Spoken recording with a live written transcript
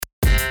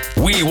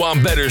We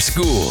want better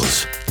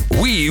schools.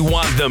 We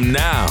want them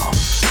now.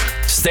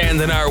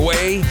 Stand in our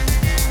way,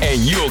 and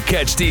you'll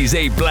catch these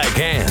 8 black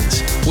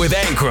hands with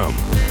Ankrum,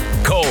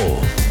 Cole,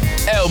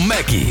 El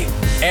Mekki,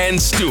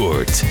 and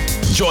Stewart.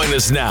 Join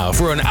us now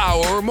for an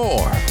hour or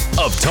more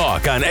of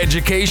talk on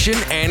education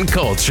and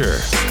culture.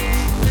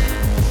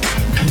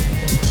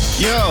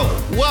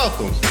 Yo,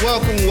 welcome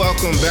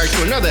back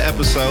to another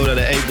episode of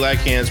the 8 Black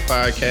Hands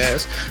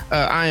podcast.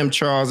 I am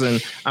Charles,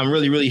 and I'm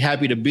really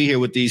happy to be here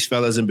with these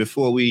fellas. And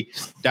before we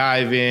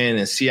dive in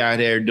and see how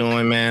they're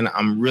doing, man,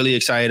 I'm really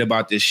excited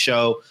about this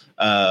show.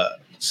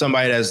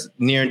 Somebody that's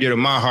near and dear to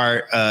my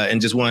heart and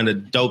just one of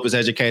the dopest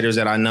educators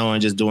that I know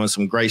and just doing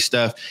some great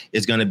stuff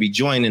is going to be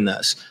joining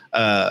us.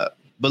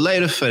 But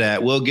later for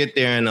that, we'll get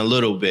there in a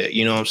little bit.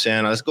 You know what I'm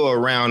saying? Let's go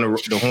around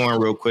the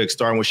horn real quick,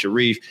 starting with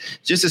Sharif,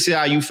 just to see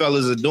how you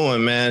fellas are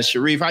doing, man.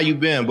 Sharif, how you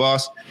been,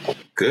 boss?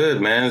 Good,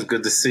 man. It's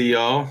good to see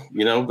y'all.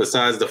 You know,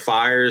 besides the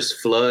fires,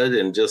 flood,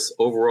 and just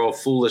overall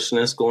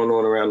foolishness going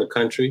on around the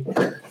country,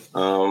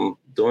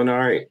 doing all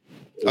right.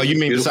 Oh, you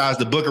mean besides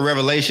the Book of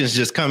Revelations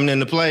just coming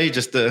into play,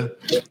 just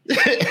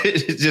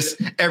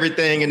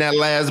everything in that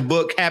last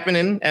book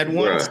happening at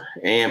once? Bruh.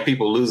 And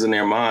people losing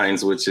their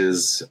minds, which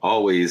has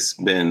always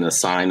been a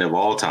sign of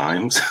all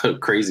times.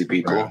 Crazy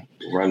people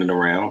running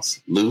around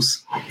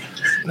loose,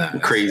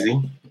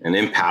 crazy and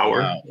in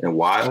power and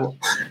wild.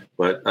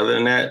 But other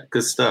than that,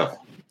 good stuff.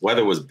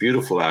 Weather was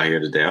beautiful out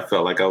here today. I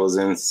felt like I was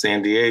in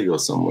San Diego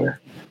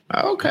somewhere.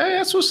 Okay,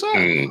 that's what's up.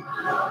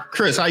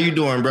 Chris, how you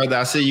doing, brother?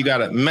 I see you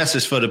got a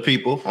message for the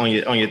people on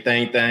your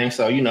thing.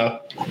 So, you know.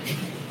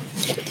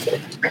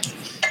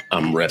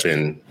 I'm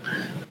repping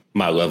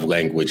my love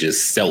language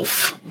is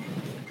self.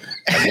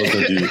 I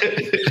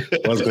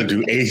was going to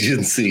do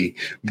agency,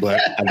 but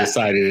I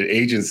decided that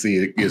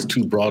agency is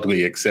too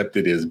broadly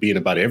accepted as being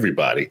about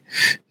everybody.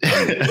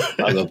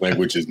 My love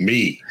language is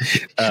me.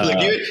 Look,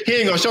 he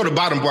ain't going to show the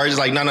bottom part. He's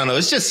like, no,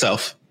 it's just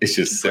self. It's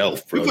just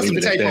self, bro. You put some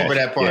tape over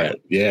that part.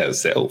 Yeah,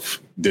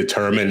 self.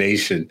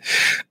 Determination.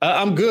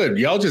 I'm good.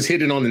 Y'all just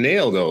hit it on the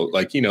nail, though.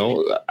 Like, you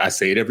know, I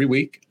say it every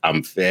week.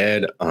 I'm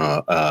fed.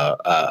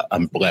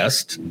 I'm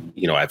blessed.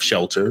 You know, I have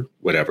shelter,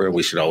 whatever. And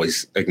we should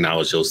always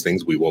acknowledge those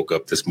things. We woke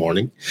up this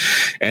morning.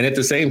 And at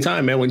the same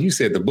time, man, when you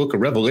said the Book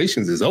of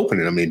Revelations is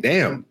opening, I mean,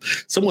 damn,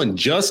 someone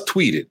just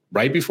tweeted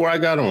right before I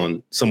got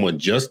on. Someone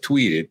just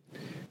tweeted.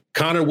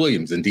 Connor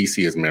Williams in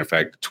D.C., as a matter of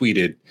fact,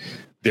 tweeted,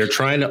 they're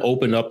trying to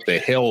open up the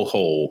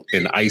hellhole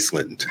in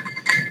Iceland.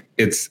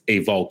 It's a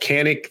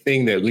volcanic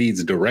thing that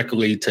leads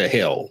directly to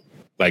hell,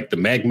 like the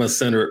magma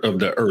center of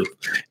the earth.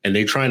 And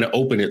they're trying to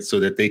open it so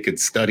that they could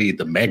study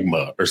the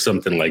magma or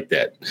something like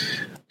that.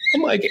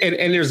 I'm like,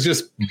 and there's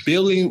just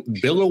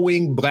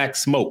billowing black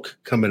smoke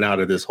coming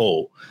out of this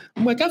hole.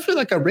 I'm like, I feel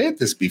like I read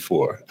this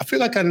before. I feel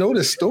like I know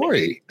this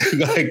story.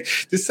 Like,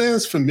 this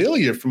sounds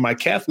familiar from my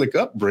Catholic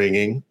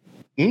upbringing.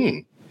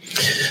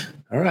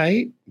 All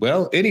right.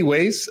 Well,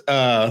 anyways,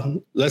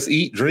 let's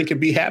eat, drink, and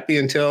be happy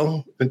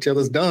until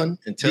it's done.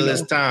 Until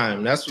it's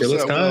time. That's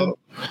what's up. Time.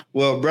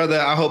 Well, brother,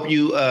 I hope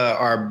you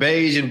are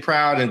beige and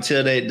proud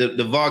until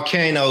the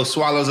volcano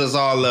swallows us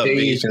all up.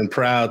 Beige and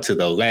proud to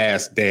the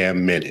last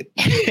damn minute.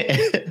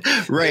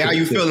 Ray, how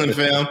you feeling,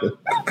 fam?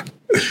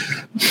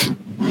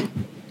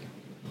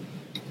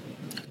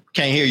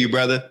 Can't hear you,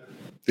 brother.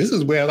 This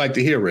is where I like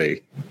to hear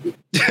Ray.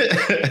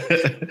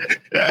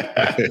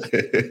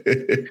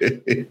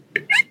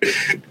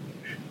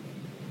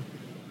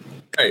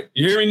 Hey,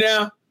 you hear me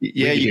now?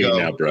 Yeah, you go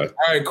now, bro. All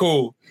right,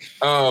 cool.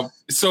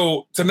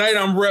 So tonight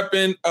I'm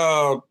repping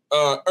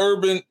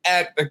Urban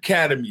Act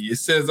Academy. It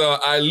says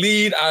I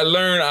lead, I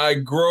learn, I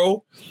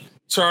grow.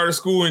 Charter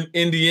school in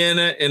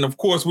Indiana, and of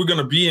course we're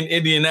gonna be in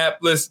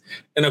Indianapolis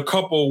in a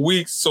couple of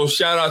weeks. So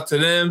shout out to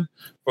them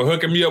for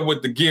hooking me up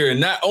with the gear.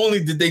 And not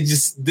only did they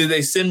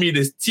send me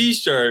this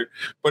T-shirt,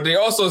 but they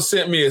also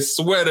sent me a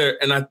sweater.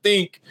 And I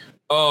think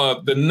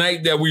the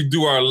night that we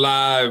do our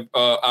live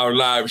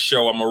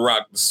show, I'm gonna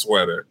rock the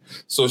sweater.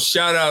 So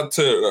shout out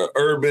to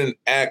Urban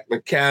Act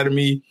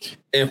Academy.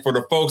 And for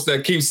the folks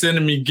that keep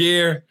sending me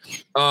gear,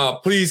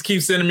 please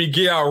keep sending me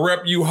gear. I'll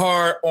rep you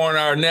hard on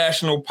our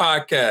national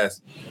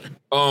podcast.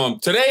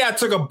 Today I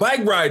took a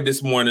bike ride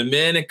this morning,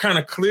 man. It kind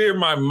of cleared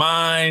my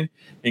mind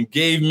and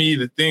gave me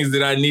the things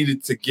that I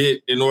needed to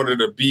get in order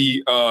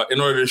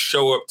to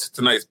show up to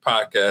tonight's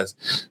podcast.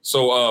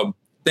 So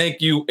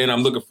thank you, and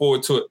I'm looking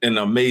forward to an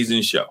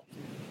amazing show.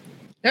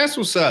 That's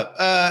what's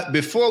up.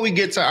 Before we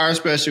get to our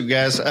special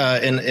guest,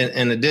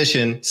 in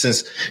addition,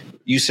 since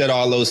you said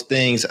all those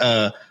things,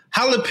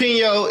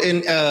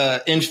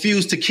 Jalapeno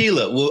infused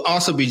tequila will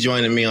also be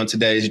joining me on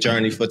today's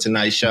journey for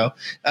tonight's show.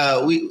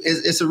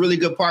 It's a really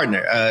good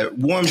partner.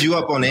 Warms you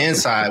up on the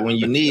inside when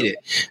you need it.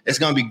 It's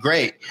going to be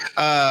great.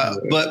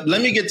 But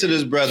let me get to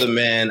this brother,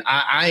 man.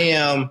 I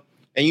am,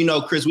 and you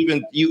know, Chris, we've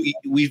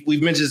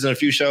mentioned this in a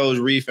few shows,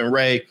 Reef and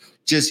Ray,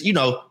 just, you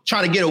know,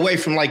 trying to get away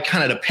from like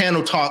kind of the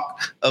panel talk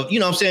of, you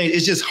know what I'm saying?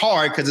 It's just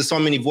hard because there's so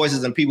many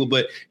voices and people,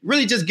 but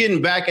really just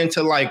getting back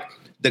into like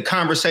the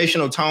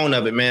conversational tone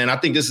of it, man. I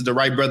think this is the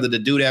right brother to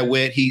do that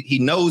with. He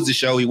knows the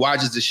show. He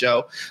watches the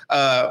show.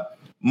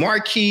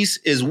 Marquise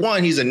is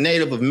he's a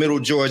native of Middle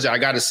Georgia. I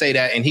got to say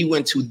that. And he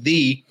went to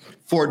the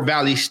Fort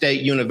Valley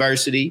State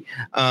University.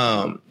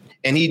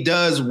 And he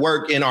does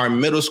work in our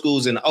middle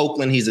schools in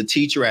Oakland. He's a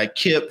teacher at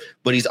KIPP,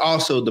 but he's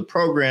also the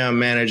program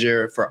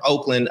manager for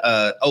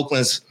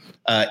Oakland's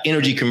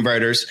Energy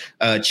Converters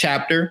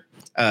chapter.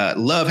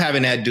 Love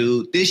having that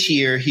dude. This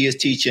year, he is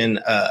teaching.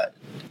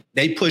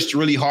 They pushed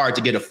really hard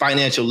to get a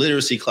financial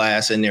literacy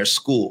class in their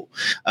school.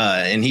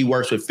 And he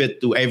works with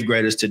 5th through 8th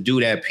graders to do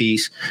that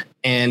piece.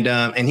 And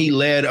he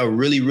led a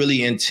really,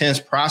 really intense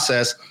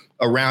process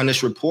around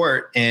this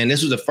report. And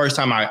this was the first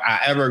time I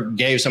ever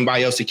gave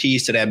somebody else the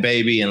keys to that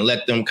baby and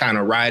let them kind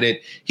of ride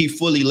it. He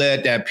fully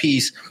led that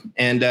piece.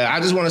 And I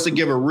just want us to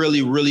give a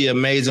really, really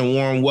amazing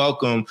warm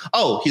welcome.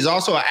 Oh, he's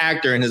also an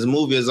actor, and his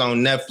movie is on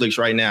Netflix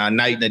right now,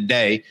 Night and a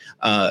Day.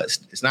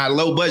 It's not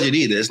low budget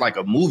either. It's like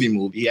a movie.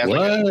 He has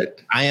like an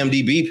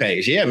IMDb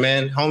page. Yeah,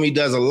 man. Homie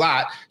does a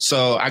lot.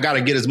 So I got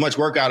to get as much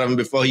work out of him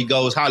before he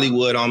goes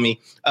Hollywood on me.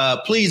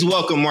 Please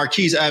welcome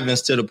Marquise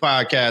Evans to the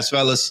podcast,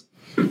 fellas.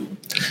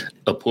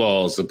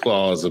 Applause.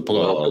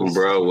 Welcome,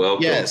 bro.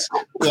 Welcome. Yes.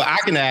 Well, I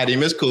can add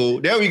him. It's cool.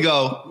 There we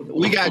go.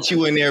 We got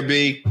you in there,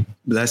 B.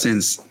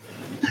 Blessings.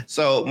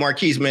 So,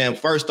 Marquise, man,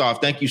 first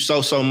off, thank you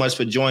so much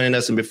for joining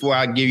us. And before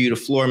I give you the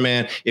floor,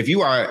 man, if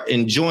you are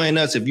enjoying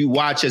us, if you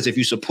watch us, if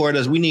you support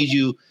us, we need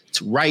you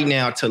right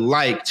now to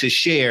like, to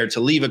share, to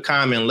leave a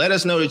comment. Let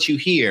us know that you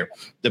here.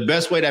 The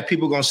best way that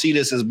people are going to see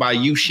this is by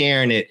you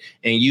sharing it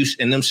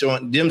and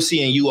them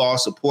seeing you all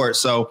support.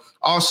 So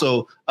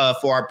also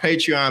for our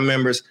Patreon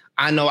members,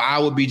 I know I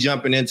will be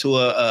jumping into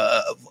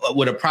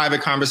with a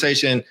private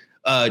conversation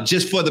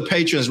just for the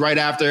patrons right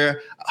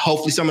after.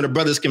 Hopefully some of the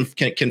brothers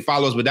can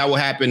follow us, but that will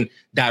happen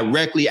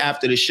directly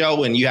after the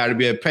show. And you have to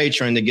be a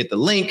patron to get the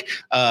link.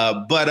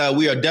 But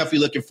we are definitely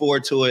looking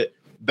forward to it.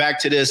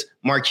 Back to this,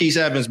 Marquise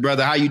Evans,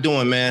 brother. How you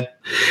doing, man?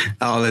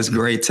 Oh, that's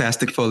great.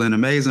 Tastic, full, and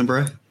amazing,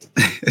 bro.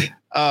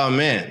 Oh,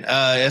 man.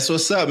 That's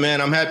what's up,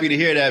 man. I'm happy to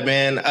hear that,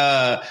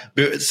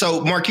 man.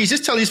 So, Marquise,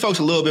 just tell these folks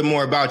a little bit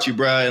more about you,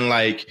 bro, and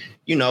like,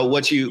 you know,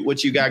 what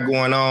you got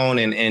going on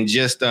and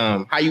just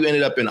how you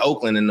ended up in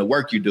Oakland and the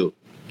work you do.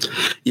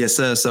 Yes,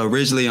 sir. So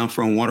originally I'm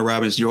from Warner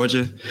Robins,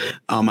 Georgia.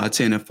 I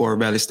attended Fort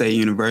Valley State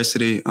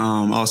University.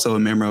 Also a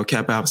member of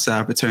Kappa Alpha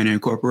Psi Fraternity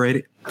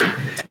Incorporated.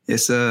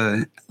 It's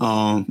this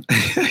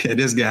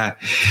guy.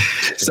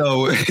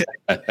 So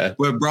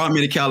what brought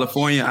me to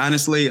California,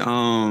 honestly,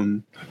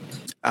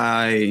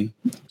 I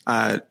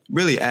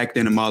really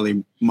acting and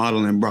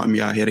modeling brought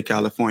me out here to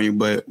California.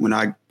 But when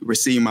I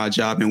received my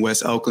job in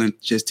West Oakland,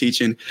 just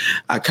teaching,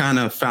 I kind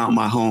of found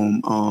my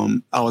home.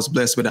 I was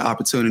blessed with the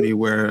opportunity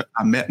where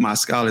I met my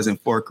scholars in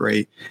 4th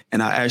grade,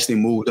 and I actually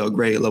moved up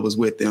grade levels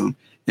with them.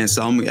 And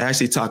so I'm going to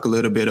actually talk a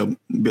little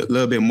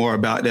bit more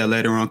about that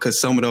later on, because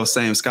some of those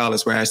same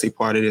scholars were actually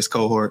part of this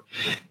cohort.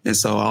 And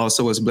so I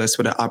also was blessed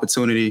with the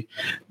opportunity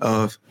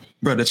of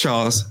Brother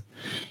Charles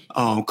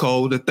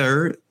Cole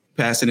III,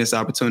 passing this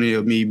opportunity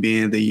of me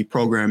being the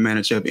program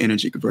manager of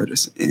Energy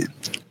Converters.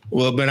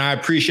 Well, Ben, I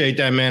appreciate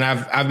that, man.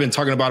 I've been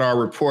talking about our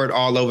report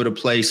all over the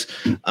place,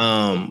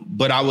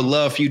 but I would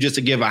love for you just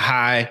to give a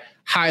high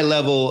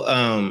level,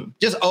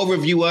 just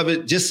overview of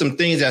it, just some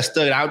things that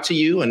stood out to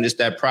you and just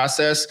that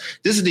process.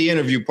 This is the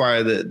interview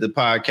part of the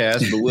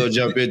podcast, but we'll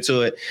jump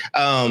into it.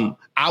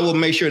 I will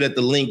make sure that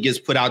the link gets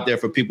put out there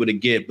for people to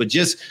get, but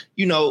just,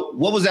 you know,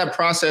 what was that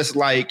process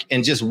like?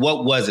 And just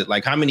what was it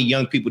like? How many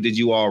young people did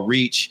you all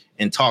reach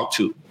and talk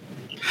to?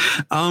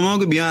 I'm going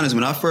to be honest.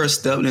 When I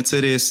first stepped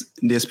into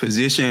this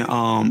position,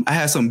 I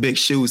had some big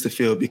shoes to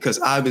fill, because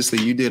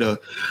obviously you did a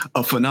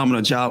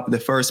phenomenal job with the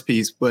first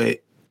piece.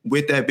 But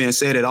with that being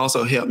said, it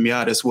also helped me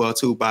out as well,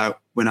 too, by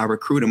when I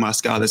recruited my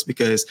scholars,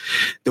 because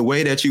the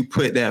way that you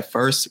put that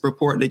first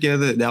report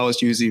together, that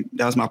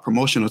was my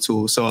promotional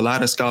tool. So a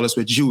lot of scholars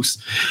were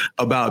juiced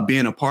about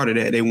being a part of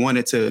that. They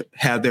wanted to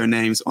have their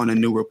names on a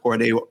new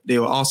report. They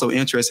were also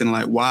interested in,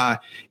 like, why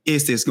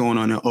is this going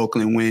on in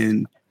Oakland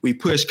when we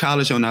push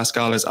college on our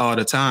scholars all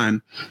the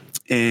time,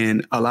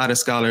 and a lot of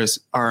scholars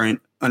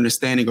aren't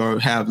understanding or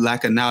have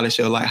lack of knowledge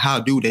of, like, how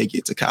do they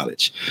get to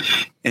college?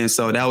 And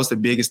so that was the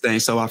biggest thing.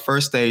 So our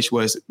first stage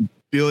was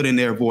building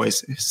their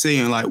voice,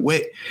 seeing, like,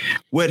 what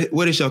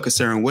is your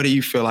concern? What do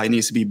you feel like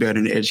needs to be better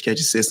in the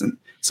education system?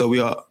 So we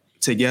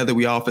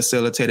all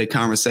facilitated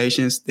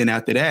conversations. Then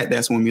after that,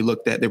 that's when we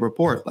looked at the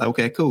report. Like,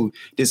 okay, cool.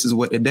 This is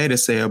what the data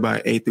say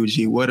about A through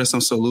G. What are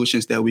some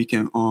solutions that we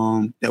can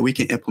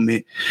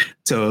implement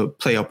to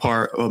play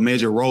a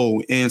major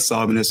role in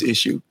solving this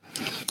issue?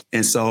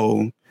 And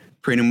so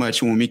pretty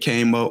much when we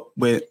came up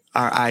with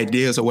our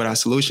ideas or what our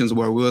solutions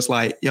were, we was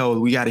like, yo,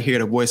 we got to hear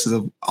the voices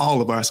of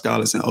all of our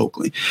scholars in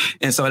Oakland.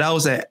 And so that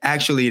was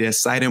actually the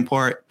exciting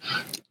part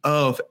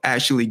of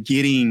actually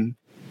getting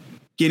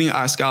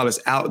our scholars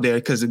out there,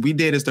 because we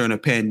did this during a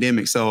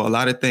pandemic. So a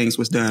lot of things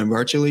was done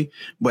virtually,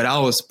 but I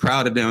was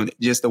proud of them,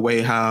 just the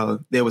way how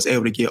they was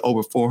able to get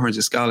over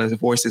 400 scholars'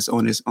 voices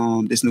on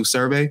this new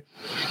survey.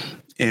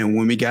 And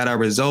when we got our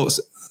results,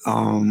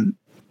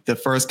 the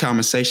first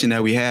conversation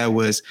that we had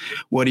was,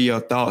 what are your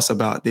thoughts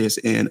about this?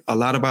 And a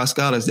lot of our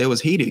scholars, they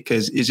was heated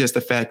because it's just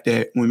the fact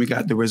that when we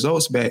got the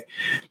results back,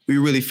 we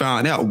really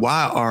found out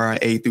why are our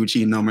A through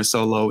G numbers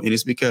so low. And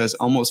it's because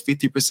almost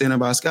 50%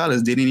 of our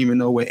scholars didn't even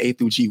know what A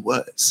through G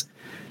was.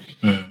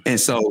 And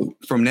so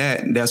from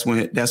that's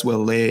what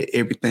led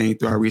everything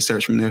through our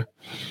research from there.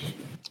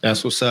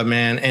 That's what's up,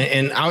 man.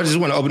 And I just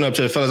want to open up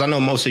to the fellas. I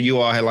know most of you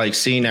all had like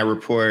seen that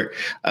report.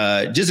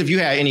 Just if you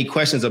had any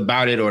questions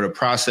about it or the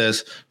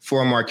process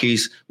for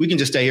Marquise, we can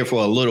just stay here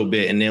for a little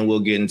bit and then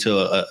we'll get into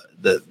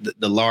the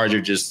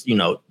larger, just,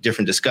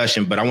 different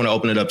discussion. But I want to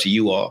open it up to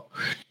you all.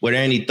 Were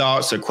there any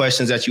thoughts or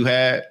questions that you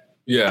had?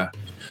 Yeah.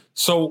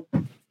 So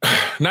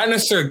not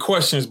necessarily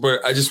questions,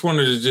 but I just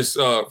wanted to just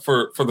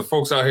for the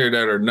folks out here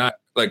that are not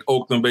like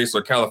Oakland based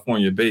or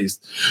California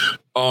based,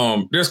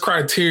 there's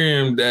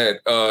criterion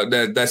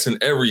that's in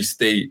every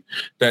state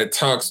that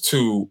talks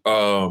to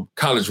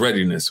college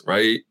readiness,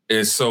 right?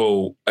 And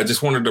so I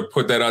just wanted to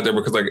put that out there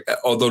because, like,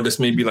 although this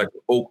may be like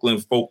an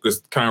Oakland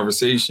focused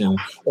conversation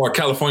or a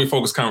California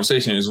focused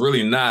conversation, it's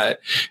really not,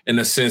 in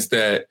the sense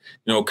that,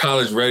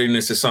 college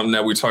readiness is something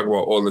that we talk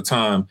about all the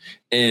time,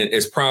 and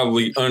it's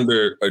probably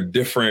under a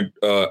different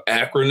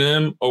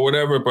acronym or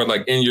whatever. But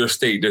like in your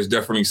state, there's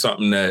definitely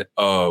something that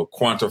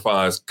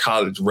quantifies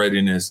college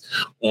readiness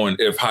on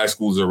if high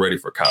schools are ready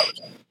for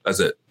college. That's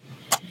it.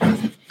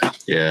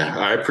 Yeah,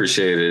 I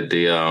appreciated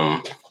the,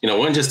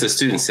 one, just the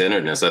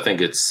student-centeredness. I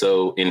think it's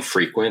so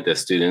infrequent that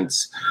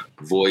students'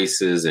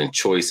 voices and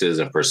choices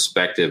and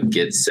perspective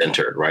get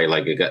centered, right?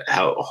 Like it got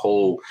a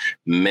whole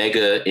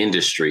mega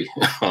industry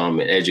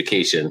in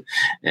education,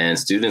 and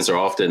students are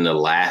often the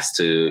last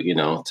to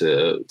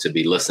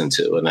be listened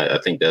to. And I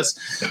think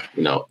that's,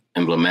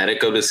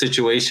 emblematic of the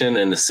situation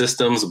and the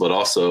systems, but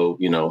also,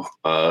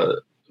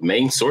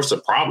 main source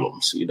of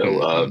problems,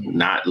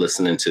 not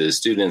listening to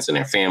students and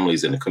their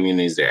families and the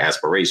communities, their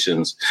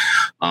aspirations.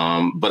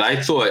 But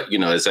I thought,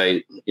 as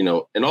I, in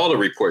all the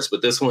reports,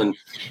 but this one,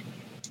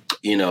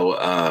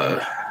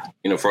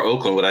 for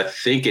Oakland, what I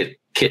think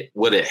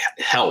what it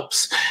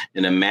helps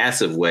in a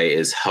massive way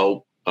is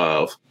help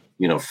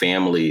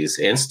families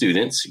and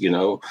students,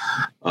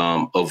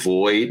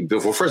 avoid,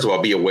 first of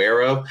all, be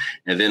aware of,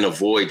 and then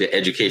avoid the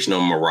educational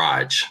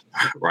mirage,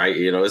 right?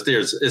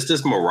 It's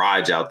this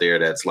mirage out there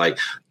that's like,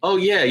 oh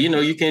yeah,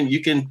 you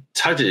can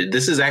touch it.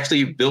 This is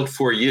actually built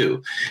for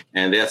you.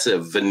 And that's a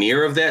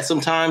veneer of that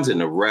sometimes in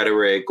the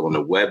rhetoric on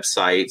the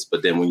websites.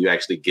 But then when you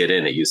actually get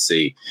in it, you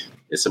see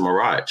it's a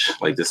mirage.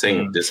 Like this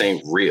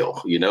ain't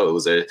real. It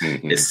was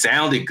it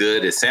sounded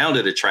good. It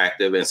sounded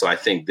attractive. And so I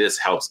think this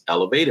helps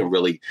elevate and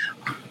really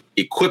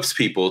equips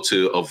people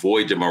to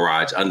avoid the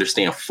mirage,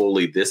 understand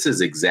fully this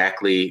is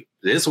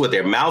what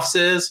their mouth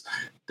says.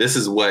 This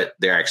is what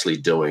they're actually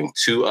doing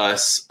to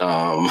us,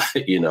 and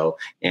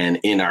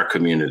in our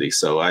community.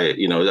 So I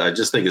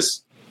just think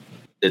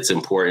it's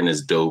important,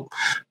 it's dope.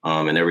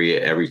 And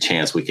every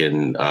chance we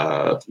can,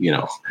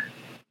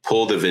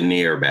 pull the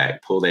veneer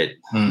back, pull that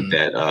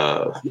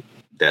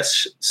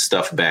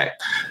stuff back.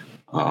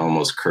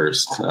 Almost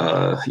cursed,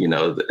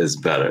 is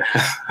better.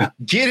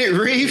 Get it,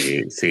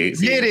 Reef? See,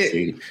 Get it.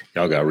 See.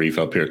 Y'all got Reef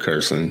up here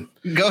cursing.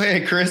 Go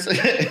ahead, Chris.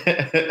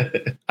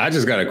 I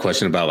just got a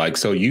question about,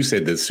 so you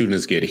said that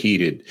students get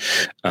heated.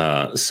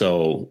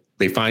 So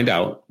they find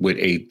out what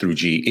A through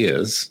G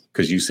is,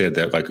 because you said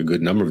that like a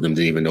good number of them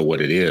didn't even know what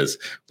it is.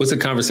 What's the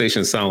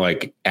conversation sound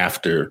like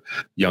after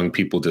young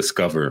people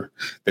discover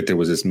that there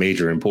was this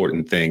major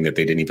important thing that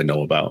they didn't even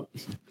know about?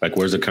 Like,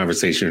 where's the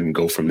conversation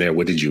go from there?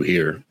 What did you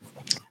hear?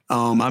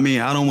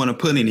 I don't want to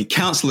put any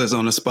counselors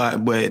on the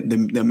spot, but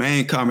the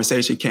main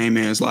conversation came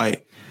in is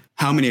like,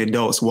 how many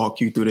adults walk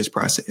you through this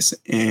process?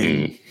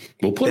 And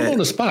well, put them on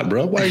the spot,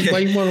 bro. Why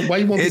you want to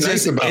be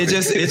nice about it?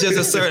 It's just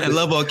a certain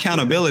level of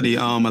accountability.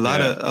 A lot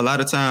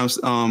of times,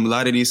 a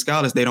lot of these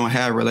scholars, they don't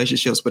have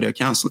relationships with their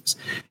counselors.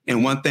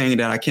 And one thing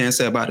that I can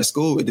say about the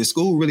school, if the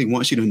school really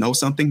wants you to know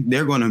something,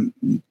 they're going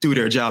to do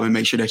their job and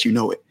make sure that you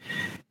know it.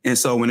 And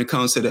so when it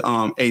comes to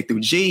the A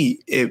through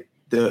G,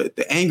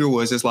 the anger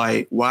was just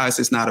like, why is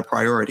this not a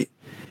priority?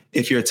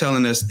 If you're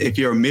telling us, if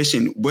your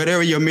mission,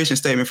 whatever your mission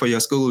statement for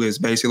your school is,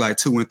 basically like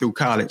to and through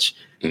college,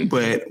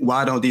 but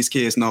why don't these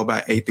kids know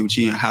about A through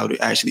G and how to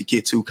actually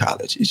get to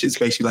college? It's just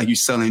basically like you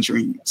selling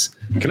dreams.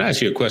 Can I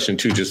ask you a question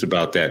too, just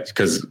about that?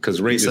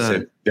 Because Ray just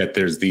said that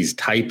there's these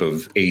type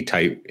of A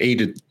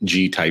to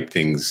G type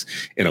things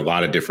in a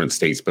lot of different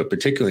states, but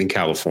particularly in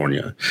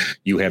California,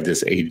 you have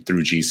this A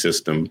through G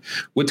system.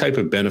 What type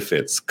of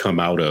benefits come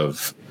out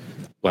of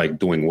like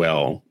doing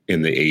well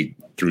in the A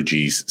through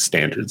G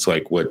standards?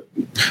 Like what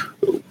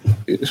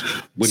do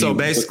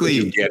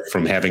you get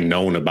from having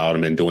known about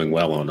them and doing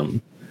well on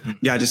them?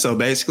 Yeah, so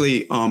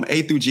basically,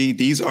 A through G,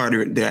 these are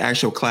the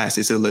actual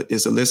classes.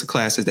 It's a list of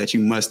classes that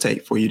you must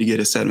take for you to get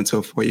accepted to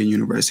a four-year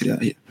university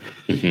out here.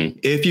 Mm-hmm.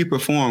 If you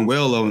perform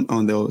well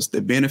on those,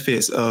 the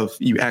benefits of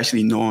you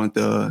actually knowing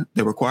the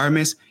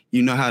requirements,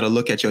 you know how to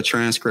look at your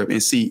transcript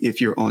and see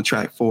if you're on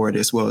track for it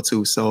as well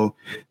too. So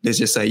let's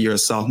just say you're a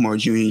sophomore,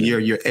 junior year,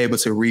 you're able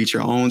to read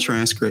your own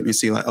transcript and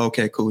see like,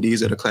 okay, cool,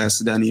 these are the classes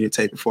that I need to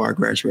take before I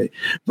graduate.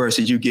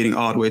 Versus you getting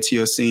all the way to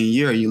your senior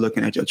year, you're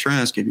looking at your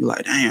transcript, you're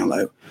like, damn,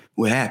 like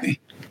what happened?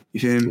 You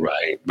feel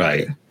me?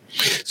 Right.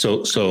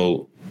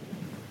 So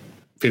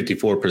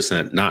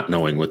 54% not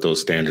knowing what those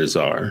standards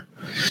are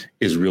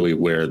is really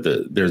where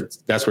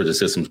that's where the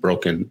system's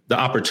broken. The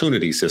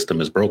opportunity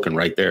system is broken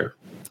right there.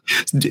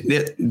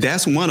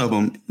 That's one of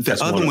them. The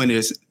other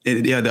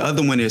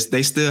one is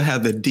they still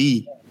have the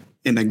D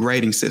in the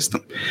grading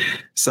system.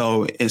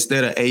 So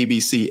instead of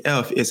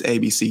ABCF, it's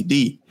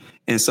ABCD.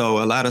 And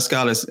so a lot of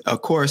scholars,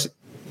 of course,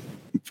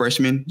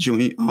 freshman,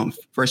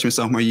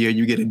 sophomore year,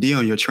 you get a D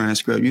on your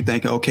transcript. You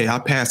think, okay, I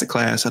passed the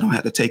class. I don't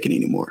have to take it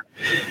anymore.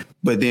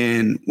 But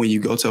then when you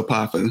go to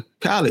apply for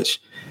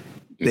college,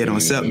 they don't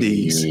accept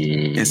these.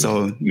 And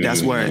so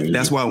that's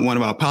why one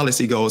of our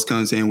policy goals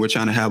comes in. We're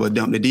trying to have a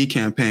dump the D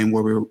campaign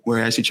where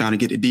we're actually trying to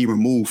get the D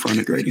removed from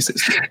the grading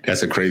system.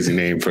 That's a crazy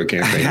name for a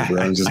campaign,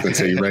 bro. I'm just going to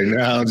tell you right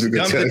now. I'm just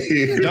going to tell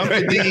you. Dump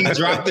the D,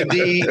 drop the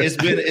D.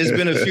 It's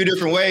been a few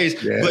different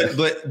ways. Yeah.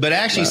 But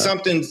actually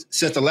something,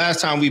 since the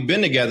last time we've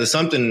been together,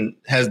 something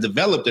has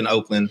developed in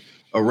Oakland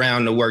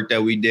around the work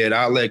that we did.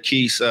 I'll let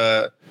Keith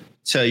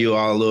tell you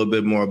all a little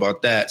bit more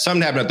about that.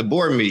 Something happened at the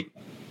board meeting.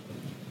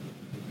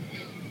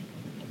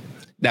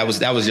 That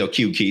was your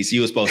cue, Keith. You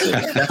were supposed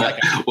to.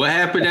 What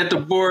happened at the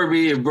board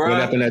meeting, bro?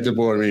 What happened at the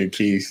board meeting,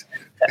 Keith?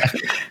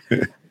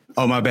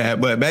 Oh, my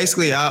bad. But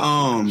basically,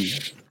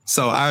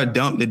 I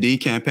dumped the D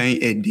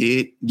campaign. It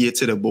did get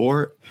to the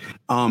board,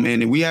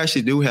 and we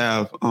actually do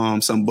have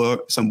some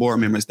board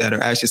members that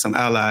are actually some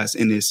allies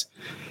in this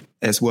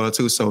as well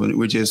too. So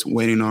we're just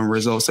waiting on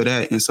results of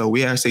that, and so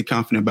we're actually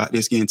confident about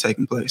this getting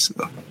taking place.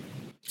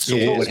 So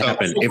what would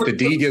happen if the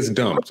D gets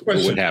dumped? What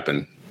would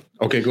happen?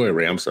 Okay, go ahead,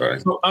 Ray. I'm sorry.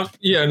 So,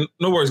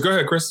 no worries. Go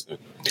ahead, Chris.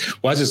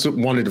 Well, I just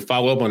wanted to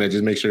follow up on it,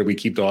 just make sure we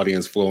keep the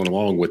audience flowing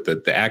along with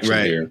the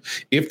action here.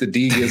 If the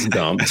D gets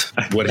dumped,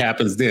 what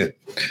happens then?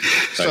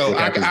 So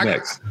I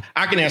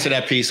can answer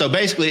that piece. So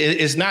basically,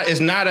 it's not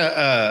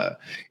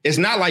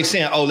like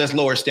saying, oh, let's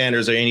lower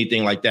standards or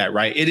anything like that,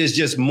 right? It is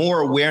just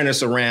more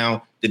awareness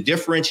around the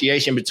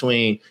differentiation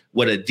between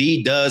what a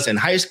D does in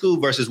high school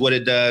versus what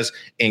it does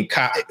in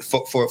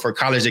for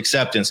college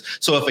acceptance.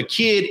 So if a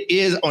kid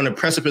is on the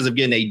precipice of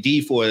getting a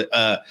D for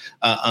a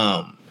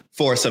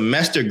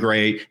semester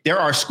grade, there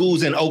are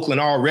schools in Oakland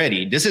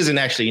already. This isn't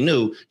actually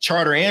new,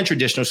 charter and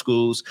traditional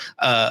schools,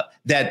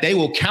 that they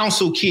will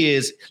counsel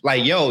kids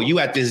like, yo, you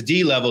at this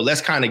D level, let's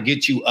kind of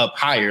get you up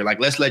higher. Like,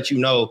 let's let you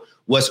know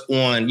what's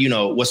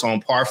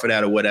on par for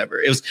that or whatever.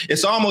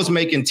 It's almost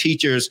making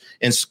teachers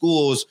and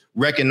schools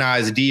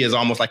recognize D as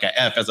almost like an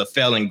F, as a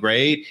failing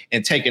grade,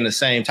 and taking the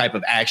same type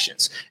of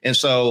actions. And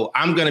so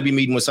I'm going to be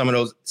meeting with some of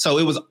those. So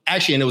it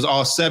was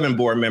all 7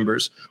 board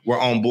members were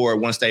on board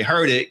once they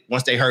heard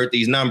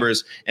these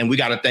numbers. And we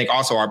got to thank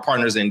also our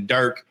partners in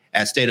Dirk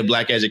at State of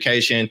Black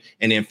Education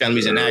and then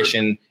Families in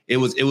Action. It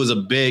was a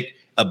big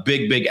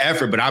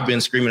effort, but I've been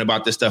screaming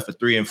about this stuff for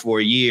 3 and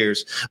 4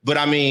 years. But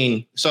I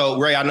mean, so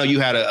Ray, I know you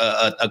had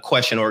a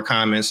question or a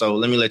comment, so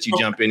let me let you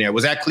jump in there.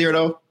 Was that clear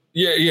though?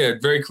 Yeah,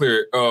 very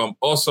clear.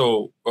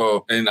 Also,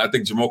 and I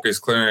think Jamoke is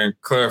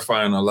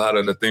clarifying a lot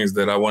of the things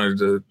that I wanted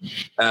to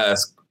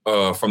ask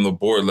from the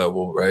board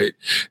level, right?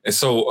 And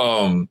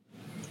so,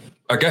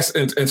 I guess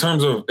in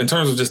terms of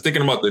just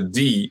thinking about the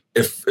D,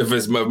 if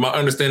it's my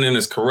understanding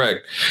is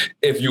correct,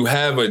 if you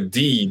have a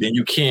D, then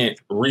you can't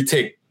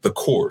retake the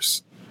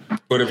course.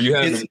 But if you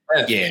have an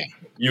F,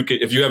 you can.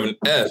 If you have an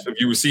F, if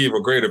you receive a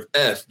grade of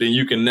F, then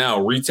you can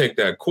now retake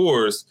that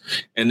course,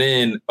 and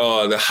then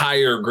the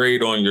higher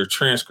grade on your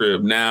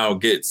transcript now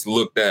gets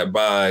looked at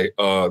by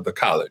the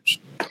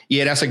college.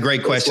 Yeah, that's a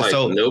great question. Like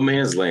so no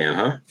man's land,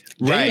 huh?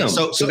 Right. Damn.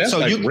 So that's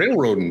like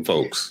railroading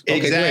folks.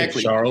 Exactly. Okay, go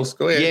ahead, Charles,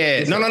 go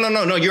ahead. Yeah.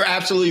 No. You're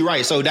absolutely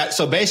right. So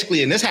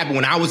basically, and this happened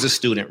when I was a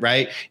student,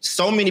 right?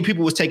 So many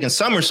people was taking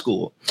summer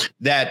school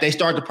that they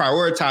started to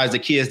prioritize the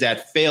kids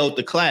that failed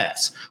the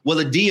class. Well,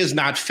 a D is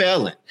not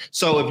failing.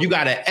 So if you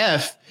got an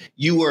F,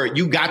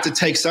 you got to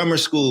take summer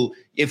school.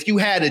 If you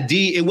had a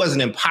D, it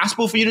wasn't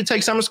impossible for you to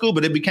take summer school,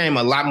 but it became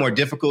a lot more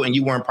difficult and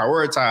you weren't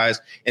prioritized.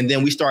 And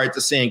then we started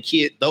to send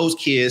those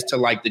kids to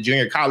like the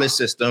junior college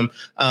system,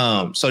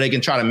 so they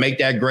can try to make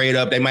that grade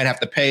up. They might have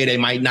to pay, they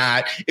might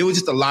not. It was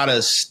just a lot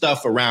of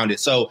stuff around it.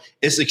 So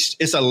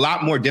it's a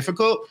lot more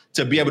difficult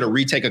to be able to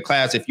retake a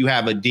class if you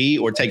have a D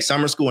or take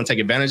summer school and take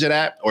advantage of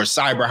that, or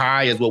cyber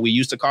high is what we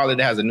used to call it.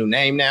 It has a new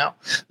name now.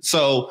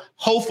 So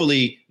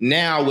hopefully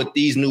now with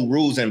these new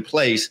rules in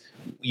place,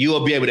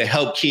 you'll be able to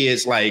help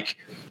kids like,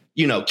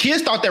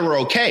 kids thought they were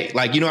okay.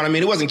 Like, you know what I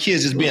mean? It wasn't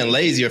kids just being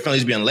lazy or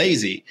families being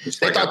lazy.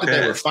 They like thought that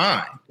they were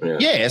fine.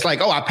 Yeah. It's like,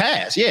 oh, I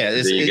passed. Yeah.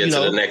 Then you get to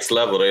the next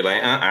level. They're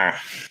like,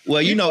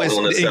 Well,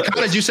 it's in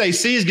college, you say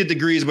C's get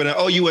degrees, but in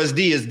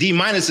OUSD is D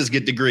minuses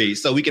get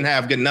degrees. So we can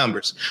have good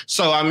numbers.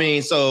 So, I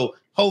mean,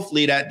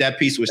 hopefully that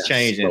piece was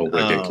changing. So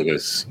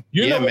ridiculous.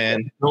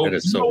 Man. That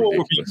is so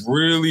ridiculous. What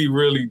would be really,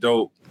 really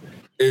dope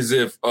is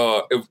if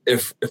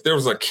there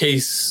was a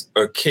case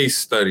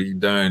study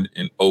done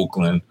in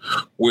Oakland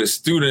with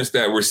students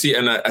that were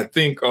and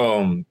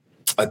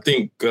I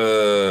think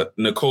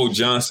Nicole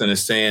Johnson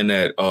is saying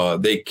that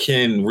they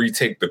can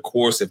retake the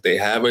course if they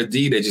have a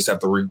D. They just have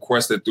to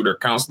request it through their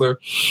counselor.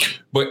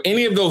 But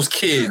any of those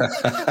kids,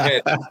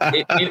 the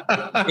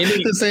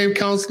same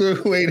counselor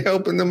who ain't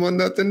helping them on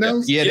nothing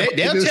else. Yeah,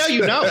 they'll tell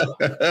you no.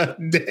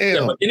 Damn.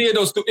 Yeah, but any of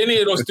those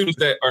students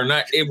that are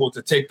not able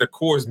to take the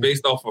course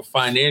based off of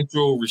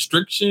financial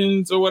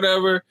restrictions or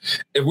whatever,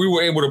 if we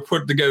were able to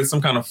put together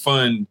some kind of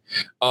fund,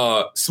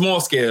 small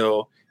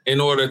scale, in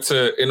order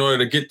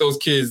to get those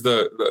kids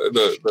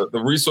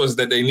the resources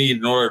that they need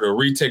in order to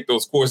retake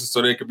those courses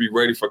so they could be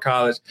ready for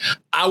college,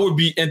 I would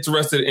be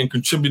interested in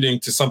contributing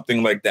to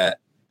something like that.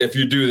 If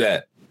you do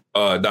that,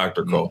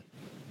 Dr. Cole.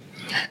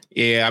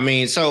 Yeah,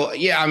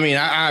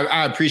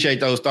 I appreciate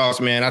those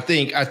thoughts, man. I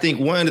think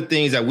one of the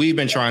things that we've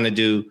been trying to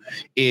do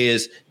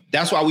is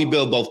that's why we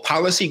build both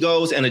policy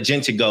goals and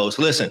agentic goals.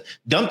 Listen,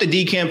 dump the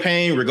D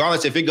campaign,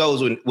 regardless if it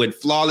goes with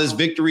flawless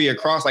victory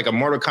across like a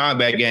Mortal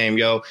Kombat game,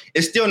 yo,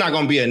 it's still not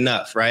going to be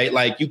enough, right?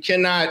 Like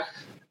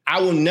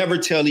I will never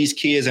tell these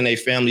kids and their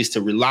families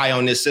to rely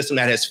on this system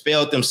that has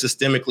failed them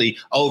systemically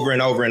over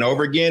and over and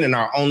over again and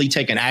are only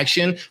taking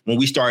action when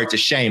we started to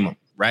shame them.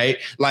 Right.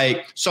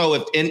 Like, so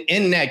if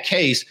in that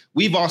case,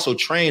 we've also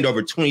trained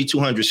over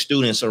 2,200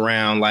 students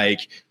around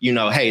like,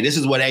 hey, this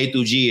is what A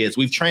through G is.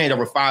 We've trained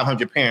over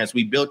 500 parents.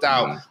 We built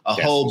out a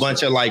whole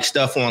bunch of like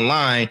stuff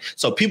online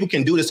so people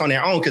can do this on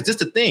their own. Because this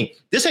is the thing.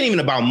 This ain't even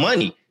about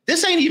money.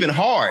 This ain't even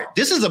hard.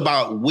 This is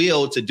about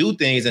will to do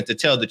things and to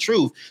tell the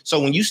truth. So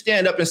when you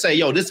stand up and say,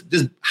 yo, this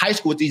high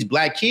school with these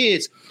black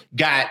kids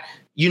got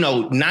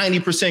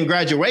 90%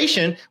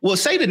 graduation, well,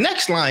 say the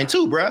next line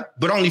too, bruh.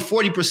 But only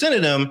 40%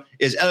 of them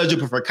is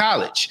eligible for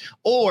college.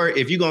 Or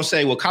if you're going to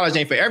say, well, college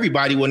ain't for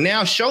everybody, well,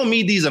 now show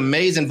me these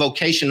amazing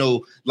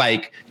vocational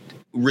like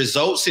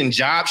results in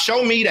jobs.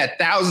 Show me that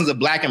thousands of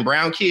black and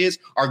brown kids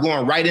are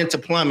going right into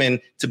plumbing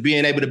to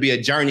being able to be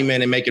a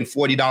journeyman and making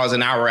 $40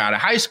 an hour out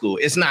of high school.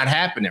 It's not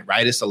happening,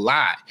 right? It's a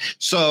lie.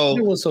 So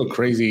what's so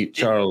crazy,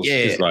 Charles,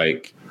 is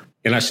like,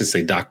 and I should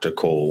say Dr.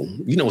 Cole,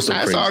 what's so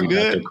crazy, all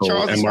good. Dr.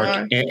 Cole,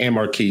 and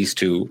Marquise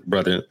too,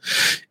 brother,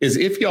 is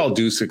if y'all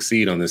do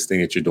succeed on this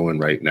thing that you're doing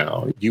right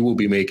now, you will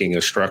be making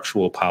a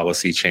structural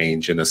policy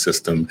change in a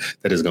system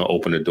that is going to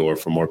open the door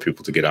for more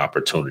people to get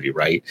opportunity,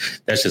 right?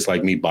 That's just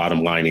like me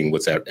bottom lining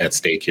what's at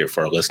stake here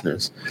for our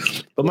listeners.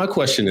 But my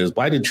question is,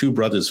 why did two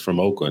brothers from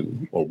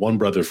Oakland, or one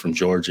brother from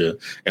Georgia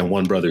and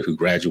one brother who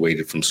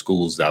graduated from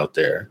schools out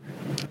there,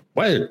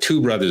 why are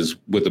two brothers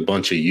with a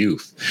bunch of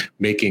youth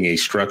making a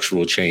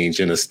structural change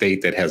in a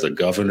state that has a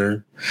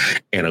governor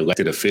and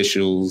elected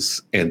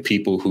officials and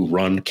people who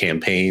run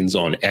campaigns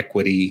on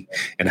equity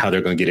and how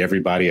they're going to get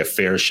everybody a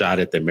fair shot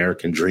at the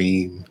American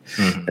dream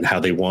and how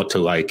they want to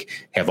like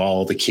have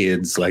all the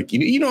kids like,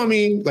 you know what I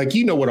mean? Like,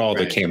 what all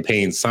the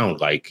campaigns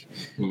sound like.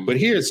 But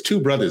here's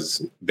two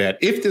brothers that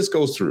if this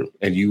goes through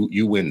and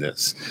you win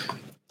this,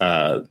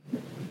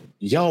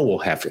 y'all will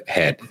have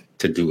had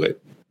to do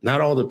it. Not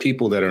all the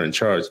people that are in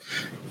charge.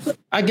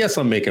 I guess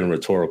I'm making a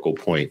rhetorical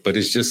point, but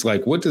it's just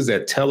like, what does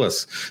that tell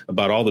us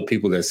about all the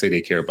people that say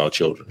they care about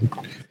children?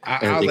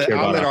 I'll let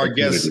our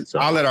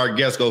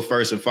guests go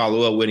first and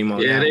follow up with him on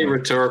that. Yeah, they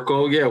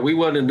rhetorical. Yeah, we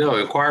want to know.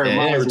 Inquiring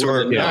minds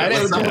want to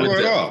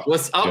know.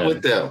 What's up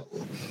with them?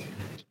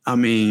 I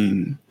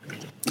mean,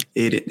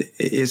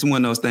 it's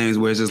one of those things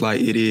where it's just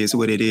like, it is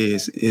what it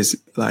is. It's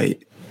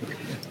like,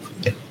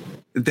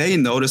 they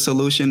know the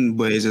solution,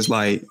 but it's just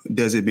like,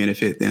 does it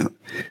benefit them?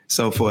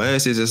 So for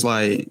us, it's just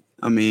like,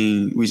 I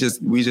mean, we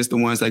just the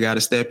ones that got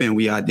to step in.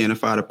 We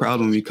identify the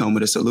problem, we come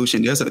with a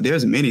solution.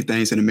 There's many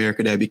things in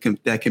America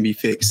that can be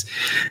fixed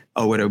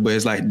or whatever, but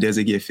it's like, does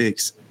it get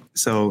fixed?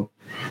 So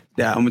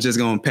that I'm just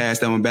going to pass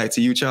that one back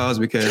to you, Charles,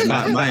 because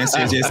my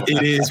answer is just,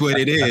 it is what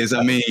it is.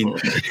 I mean,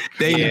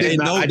 they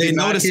know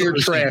the solution.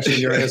 Trash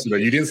in your answer,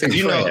 but you didn't say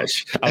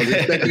trash. I was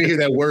expecting to hear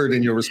that word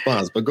in your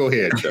response, but go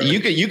ahead, Charles.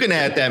 You can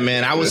add that,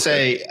 man. I would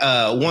say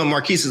one,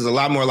 Marquise is a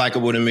lot more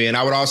likable than me, and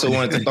I would also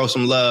want to throw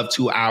some love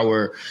to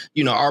our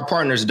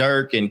partners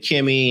Dirk and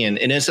Kimmy, and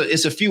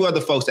it's a few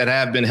other folks that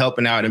have been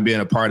helping out and being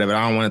a part of it.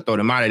 I don't want to throw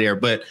them out of there,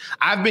 but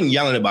I've been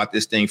yelling about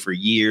this thing for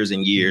years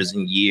and years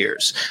and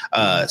years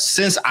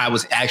since I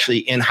was actually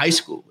in high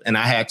school, and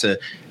I had to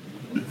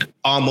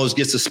almost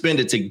get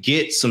suspended to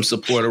get some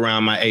support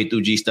around my A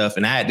through G stuff.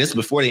 And this is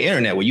before the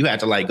internet, where you had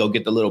to like go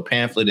get the little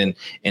pamphlet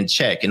and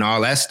check and all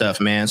that stuff,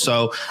 man.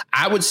 So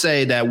I would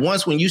say that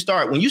when you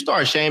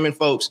start shaming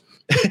folks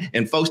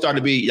and folks start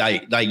to be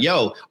like,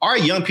 yo, our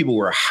young people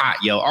were hot,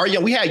 yo.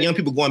 We had young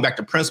people going back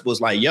to principals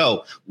like,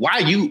 yo,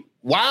 why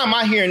am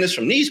I hearing this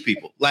from these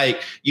people?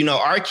 Like,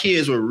 our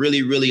kids were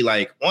really, really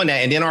like on that.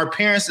 And then our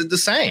parents is the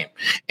same.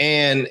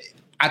 And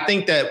I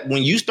think that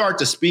when you start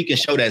to speak and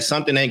show that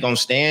something ain't going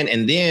to stand,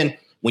 and then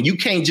when you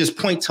can't just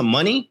point to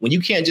money, when you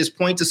can't just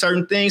point to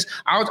certain things,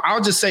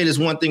 I'll just say this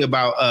one thing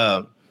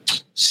about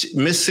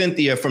Miss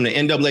Cynthia from the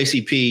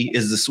NAACP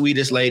is the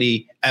sweetest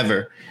lady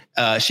ever.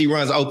 She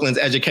runs Oakland's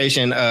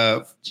education.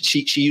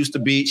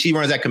 She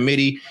runs that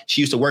committee.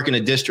 She used to work in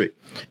the district.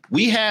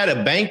 We had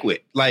a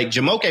banquet. Like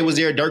Jamoke was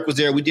there, Dirk was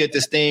there. We did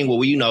this thing where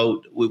we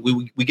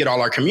get all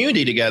our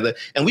community together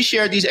and we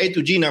shared these A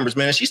through G numbers,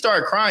 man. And she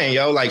started crying,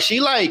 yo.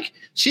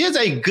 She is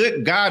a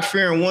good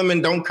God-fearing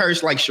woman. Don't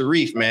curse like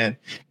Sharif, man.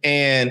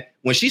 And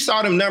when she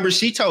saw them numbers,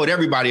 she told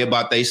everybody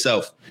about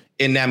themselves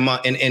in that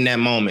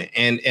moment.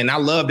 And I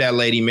love that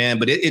lady, man.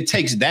 But it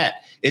takes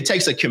that. It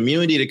takes a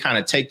community to kind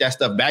of take that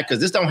stuff back,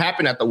 because this don't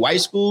happen at the white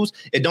schools.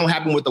 It don't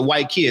happen with the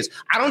white kids.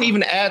 I don't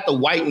even add the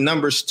white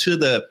numbers to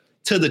the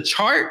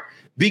chart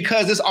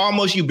because it's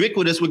almost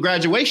ubiquitous with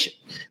graduation.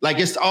 Like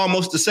it's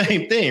almost the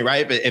same thing,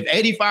 right? If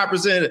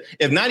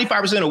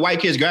 95% of white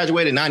kids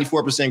graduated,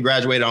 94%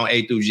 graduated on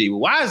A through G. Well,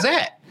 why is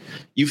that?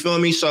 You feel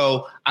me?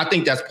 So I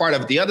think that's part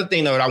of it. The other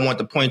thing that I want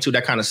to point to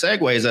that kind of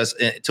segues us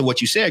to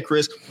what you said,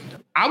 Chris,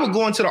 I would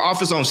go into the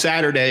office on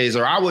Saturdays,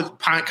 or I would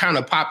kind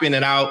of pop in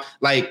and out.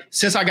 Like,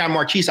 since I got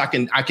Marquise, I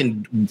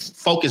can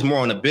focus more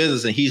on the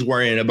business, and he's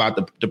worrying about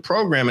the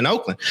program in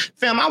Oakland.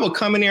 Fam, I would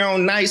come in there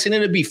on nights, and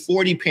it'll be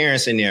 40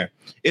 parents in there.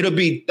 It'll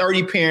be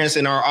 30 parents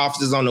in our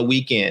offices on the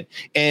weekend.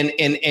 And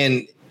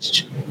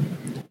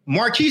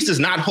Marquise does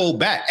not hold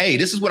back. Hey,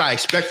 this is what I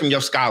expect from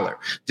your scholar.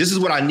 This is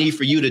what I need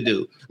for you to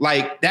do.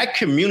 Like, that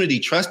community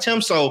trusts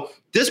him. So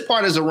this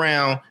part is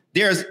around,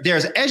 there's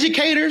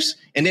educators,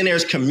 and then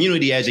there's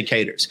community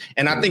educators.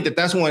 And I think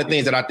that's one of the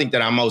things that I think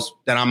that I'm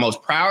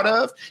most proud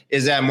of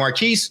is that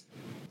Marquise,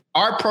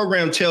 our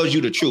program tells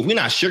you the truth. We're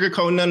not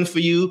sugarcoating nothing for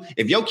you.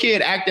 If your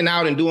kid acting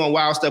out and doing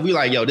wild stuff, we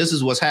like, yo, this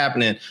is what's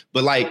happening.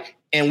 But like,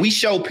 and we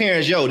show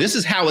parents, yo, this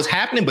is how it's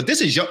happening. But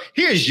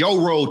here's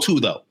your role too,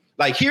 though.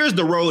 Like, here's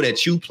the role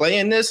that you play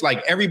in this.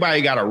 Like,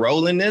 everybody got a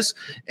role in this.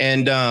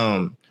 And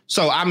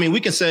so, I mean,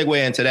 we can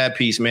segue into that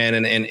piece,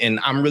 man. And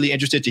I'm really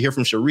interested to hear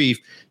from Sharif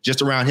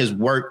just around his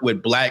work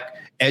with Black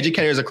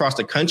educators across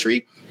the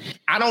country.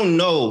 I don't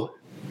know.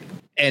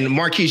 And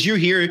Marquise, you're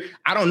here.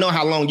 I don't know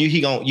how long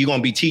you're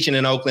gonna be teaching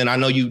in Oakland. I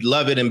know you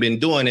love it and been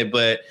doing it,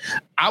 but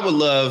I would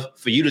love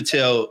for you to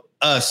tell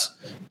us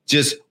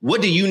just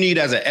what do you need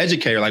as an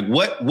educator? Like,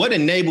 what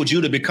enabled you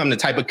to become the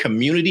type of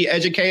community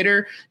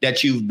educator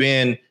that you've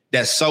been,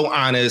 that's so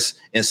honest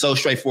and so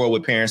straightforward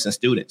with parents and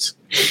students?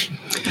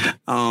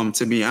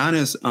 To be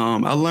honest,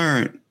 I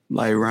learned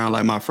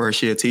around my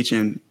first year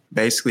teaching,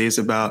 basically it's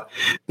about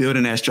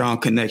building that strong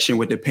connection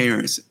with the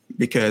parents,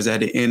 because at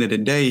the end of the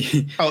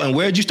day. Oh, and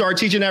where did you start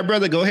teaching that,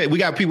 brother? Go ahead. We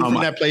got people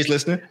from that place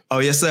listening. Oh,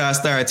 yes, sir. I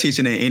started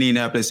teaching in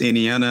Indianapolis,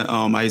 Indiana.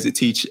 I used to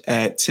teach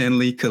at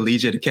Tinley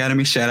Collegiate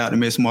Academy. Shout out to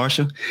Miss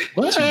Marshall.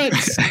 What?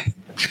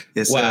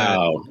 Yes,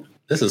 wow. Sir.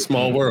 That's a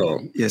small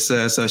world. Yes,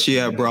 sir. So she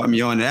had brought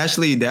me on. And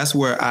actually, that's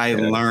where I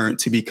learned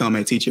to become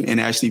a teacher and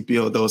actually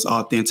build those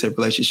authentic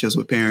relationships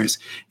with parents,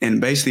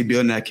 and basically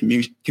building that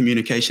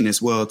communication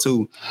as well,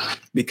 too.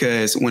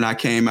 Because when I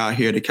came out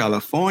here to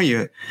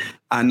California,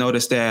 I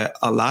noticed that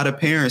a lot of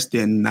parents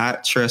did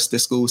not trust the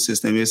school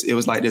system. It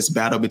was like this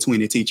battle between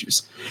the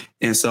teachers.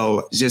 And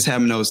so just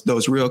having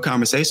those real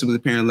conversations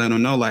with the parent, letting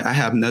them know, like, I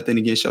have nothing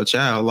against your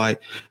child. Like,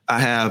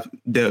 I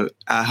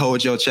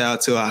hold your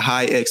child to a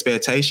high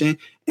expectation,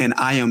 and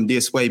I am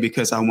this way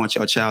because I want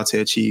your child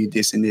to achieve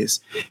this and this.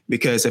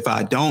 Because if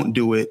I don't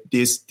do it,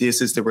 this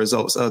is the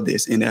results of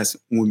this. And that's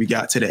when we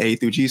got to the A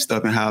through G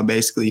stuff, and how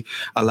basically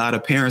a lot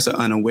of parents are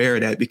unaware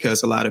of that,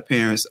 because a lot of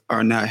parents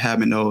are not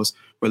having those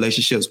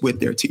relationships with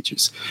their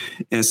teachers.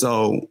 And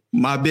so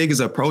my biggest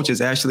approach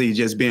is actually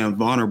just being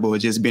vulnerable,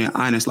 just being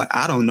honest. Like,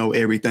 I don't know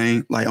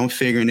everything. Like, I'm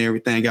figuring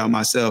everything out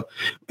myself.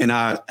 And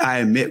I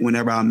admit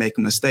whenever I make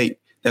a mistake.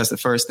 That's the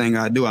first thing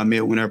I do. I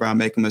admit whenever I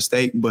make a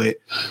mistake. But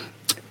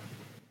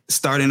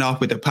starting off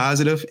with the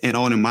positive and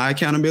owning my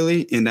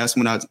accountability. And that's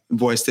when I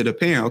voiced to the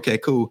parent, okay,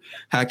 cool.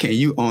 How can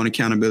you own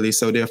accountability?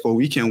 So therefore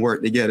we can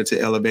work together to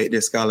elevate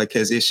this scholar,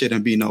 because it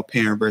shouldn't be no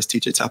parent versus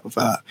teacher type of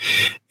vibe.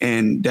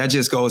 And that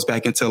just goes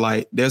back into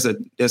like, there's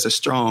a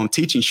strong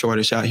teaching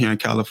shortage out here in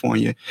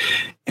California.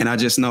 And I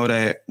just know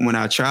that when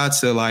I try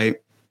to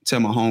like tell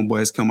my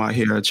homeboys come out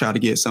here, try to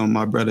get some of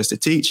my brothers to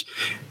teach,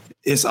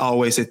 it's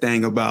always a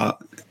thing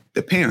about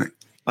the parent.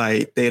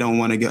 Like, they don't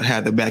want to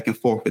have the back and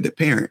forth with the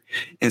parent.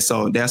 And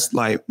so that's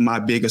like my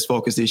biggest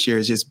focus this year,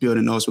 is just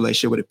building those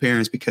relationships with the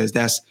parents, because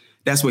that's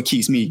what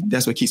keeps me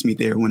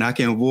there. When I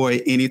can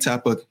avoid any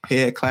type of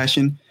head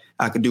clashing,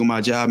 I can do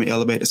my job and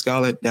elevate the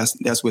scholar.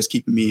 That's what's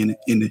keeping me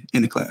in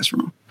the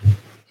classroom.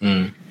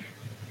 Mm.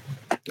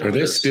 Are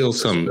there still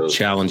some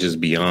challenges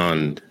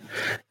beyond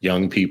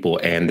young people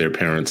and their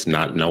parents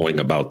not knowing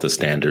about the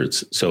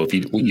standards? So if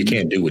you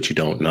can't do what you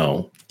don't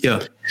know.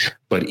 Yeah.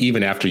 But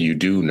even after you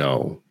do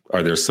know,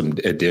 are there some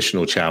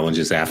additional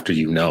challenges after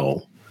you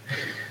know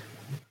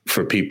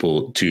for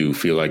people to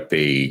feel like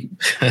they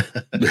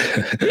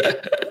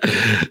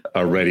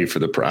are ready for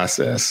the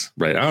process?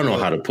 Right. I don't know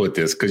how to put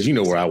this, because you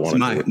know where I want to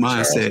go.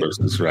 Mindset.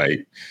 Versus, right.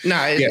 No,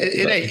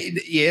 it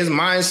ain't. Yeah, it's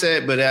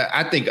mindset. But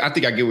I think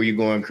I get where you're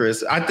going,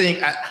 Chris. I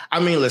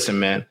mean, listen,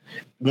 man.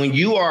 when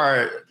you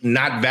are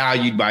not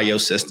valued by your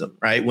system,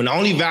 right? When the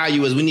only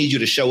value is we need you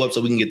to show up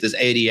so we can get this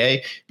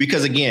ADA.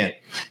 Because again,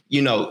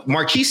 you know,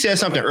 Marquis said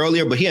something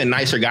earlier, but he a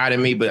nicer guy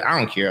than me. But I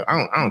don't care.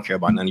 I don't care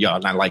about none of y'all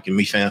not liking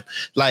me, fam.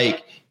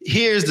 Like,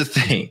 here's the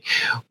thing: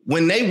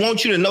 when they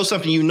want you to know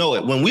something, you know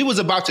it. When we was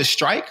about to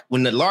strike,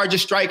 when the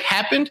largest strike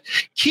happened,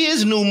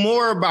 kids knew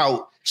more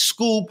about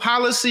school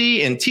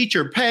policy and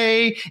teacher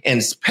pay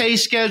and pay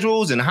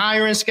schedules and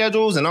hiring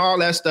schedules and all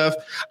that stuff.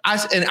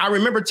 I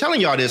remember telling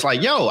y'all this,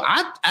 like, yo,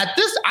 I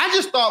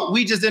just thought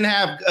we just didn't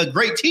have a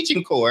great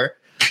teaching corps.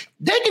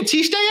 They can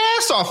teach their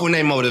ass off when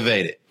they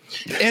motivated.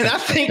 And I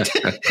think,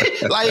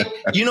 like,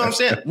 you know what I'm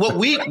saying? What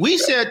we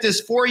said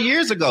this 4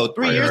 years ago,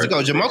 3 years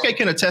ago, Jamoke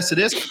can attest to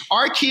this.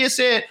 Our kids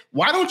said,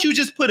 why don't you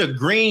just put a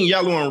green,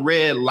 yellow, and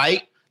red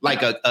light,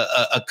 like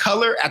a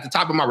color at the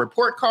top of my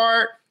report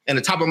card and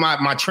the top of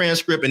my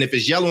transcript, and if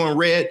it's yellow and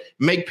red,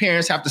 make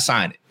parents have to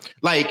sign it.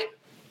 Like,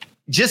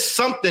 just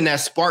something that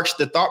sparks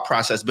the thought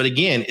process. But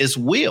again, it's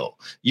will.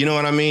 You know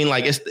what I mean?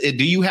 Like,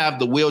 do you have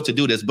the will to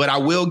do this? But I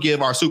will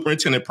give our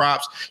superintendent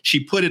props. She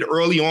put it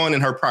early on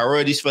in her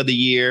priorities for the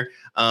year.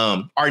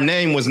 Our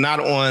name was not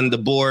on the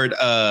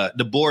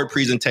board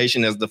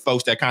presentation as the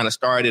folks that kind of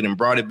started and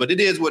brought it, but it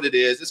is what it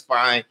is. It's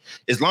fine.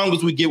 As long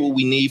as we get what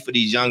we need for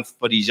these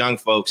young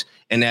folks,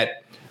 and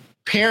that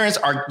parents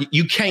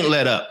you can't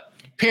let up.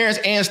 Parents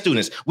and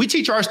students. We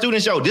teach our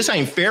students, yo, this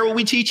ain't fair what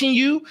we teaching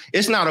you.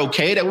 It's not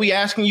okay that we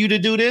asking you to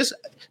do this,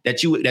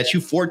 that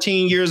you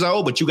 14 years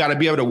old, but you got to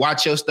be able to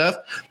watch your stuff.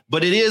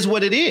 But it is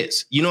what it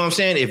is. You know what I'm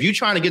saying? If you're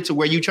trying to get to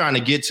where you're trying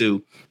to get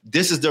to,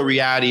 this is the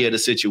reality of the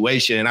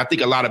situation. And I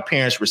think a lot of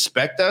parents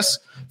respect us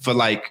for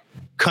like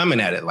coming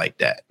at it like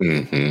that.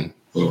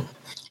 Mm-hmm.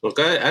 Look,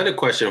 I had a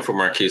question for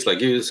Marquise. Like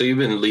so you've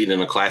been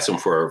leading a classroom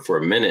for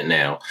a minute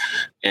now,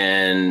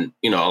 and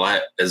you know,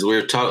 as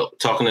we're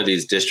talking to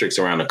these districts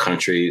around the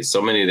country,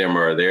 so many of them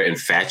they're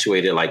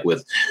infatuated like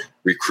with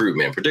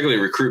recruitment, particularly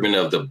recruitment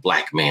of the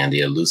black man,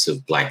 the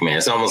elusive black man.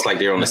 It's almost like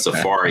they're on a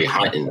safari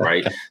hunting,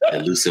 right? The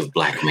elusive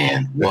black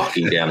man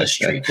walking down the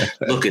street.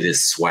 Look at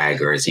his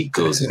swagger as he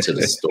goes into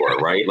the store,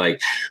 right?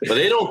 Like, but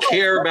they don't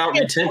care about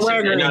retention.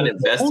 They're not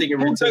investing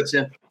in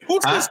retention.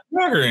 Who says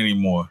swagger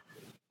anymore?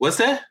 What's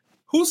that?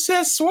 Who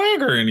says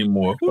swagger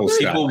anymore? People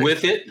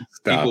with it.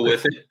 People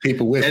with it.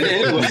 People with it.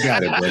 Anyway. You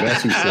got it, bro.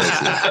 That's who says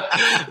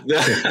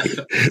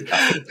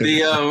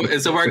it.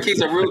 And so,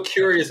 Marquise, I'm real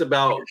curious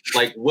about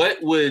like what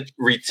would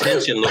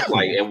retention look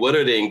like, and what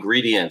are the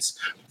ingredients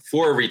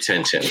for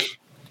retention?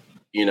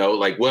 You know,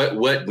 like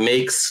what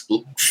makes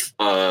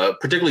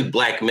particularly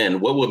black men,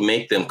 what would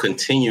make them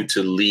continue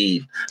to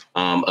lead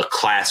a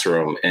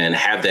classroom and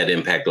have that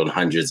impact on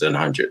hundreds and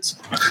hundreds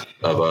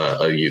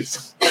of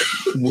youth?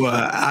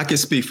 Well, I can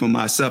speak for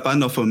myself. I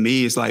know for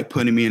me, it's like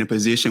putting me in a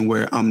position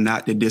where I'm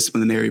not the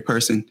disciplinary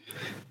person.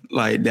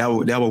 Like that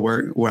would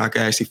work, where I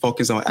could actually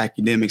focus on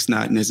academics,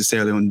 not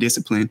necessarily on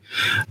discipline.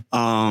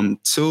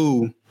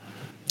 Two,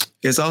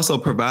 it's also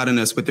providing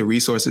us with the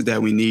resources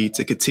that we need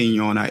to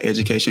continue on our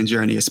education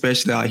journey,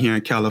 especially out here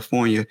in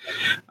California.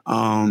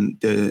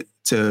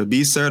 To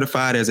be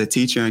certified as a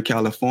teacher in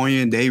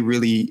California, they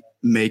really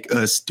make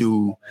us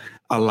do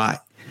a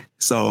lot.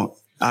 So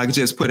I could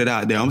just put it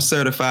out there. I'm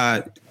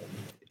certified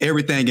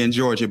everything in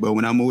Georgia, but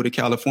when I moved to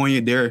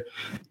California, they're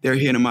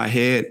hitting my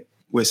head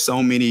with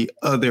so many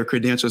other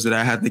credentials that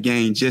I have to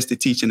gain just to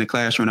teach in the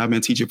classroom. I've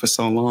been teaching for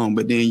so long,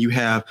 but then you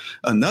have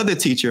another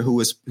teacher who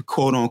is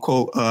quote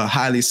unquote a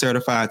highly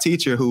certified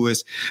teacher who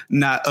is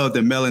not of the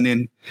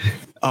melanin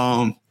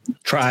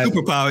tribe.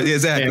 Superpower,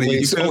 exactly.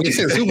 You said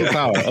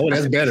superpower. Oh,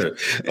 that's better.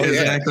 Oh,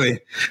 exactly. Yeah.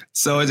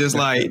 So it's just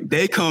like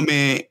they come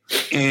in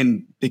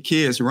and the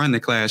kids run the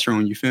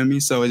classroom. You feel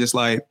me? So it's just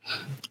like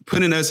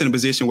putting us in a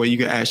position where you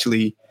can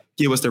actually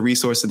give us the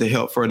resources to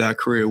help further our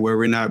career, where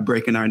we're not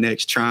breaking our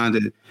necks trying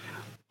to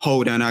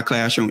hold down our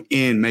classroom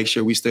and make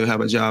sure we still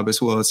have a job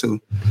as well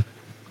too.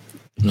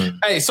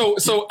 Hey, so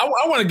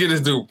I want to get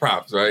this dude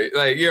props, right?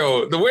 Like,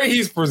 yo, the way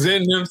he's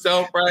presenting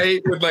himself,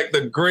 right, with like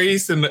the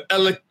grace and the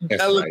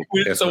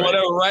eloquence or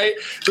whatever, right?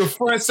 The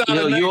front side.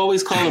 You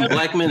always call him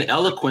black men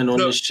eloquent on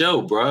this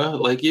show, bro.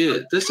 Like,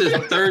 this is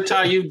the third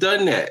time you've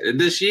done that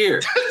this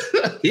year.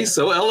 He's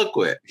so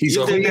eloquent.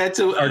 You did that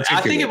too.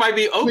 I think it might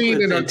be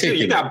Oakland too.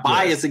 You got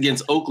bias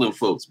against Oakland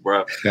folks,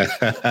 bro.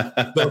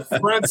 The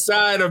front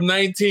side of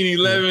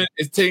 1911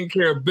 is taking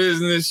care of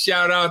business.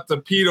 Shout out to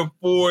Peter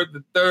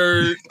Ford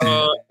III.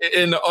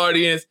 In the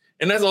audience,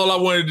 and that's all I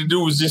wanted to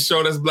do was just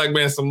show this black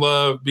man some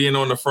love being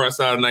on the front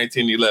side of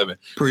 1911.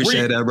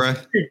 Appreciate that, bro.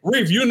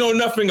 Reef, you know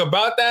nothing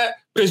about that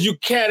because you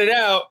catted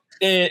out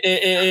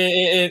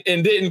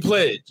and didn't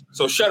pledge.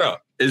 So shut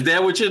up. Is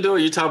that what you're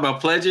doing? You talking about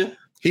pledging?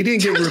 He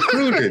didn't get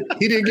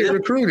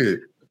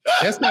recruited.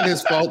 That's not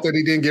his fault that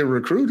he didn't get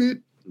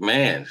recruited.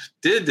 Man,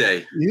 did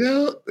they?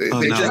 Yeah,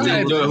 they just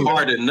didn't do it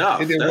hard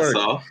enough. That's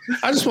all.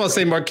 I just want to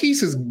say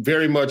Marquise is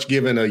very much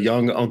giving a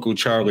young Uncle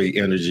Charlie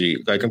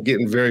energy. Like I'm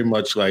getting very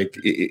much like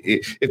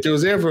if there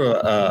was ever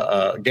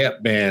a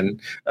Gap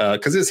band,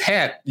 because this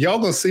hat, y'all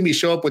gonna see me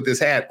show up with this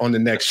hat on the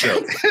next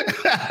show.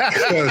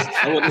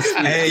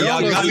 Hey,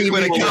 y'all got me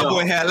with a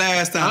cowboy hat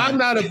last time. I'm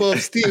not above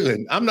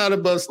stealing.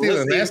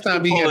 Last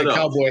time he had a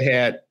cowboy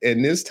hat,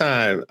 and this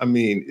time, I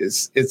mean,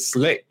 it's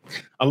slick.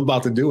 I'm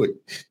about to do it.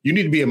 You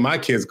need to be in my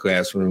kids'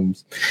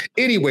 classrooms.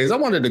 Anyways, I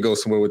wanted to go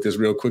somewhere with this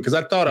real quick because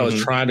I thought I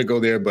was trying to go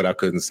there, but I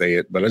couldn't say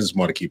it. But I just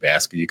want to keep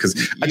asking you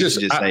because I just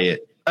say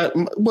it.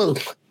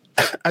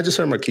 I just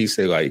heard Marquise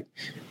say like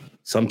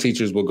some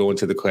teachers will go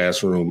into the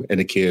classroom and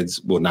the kids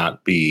will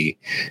not be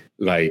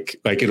like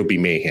it'll be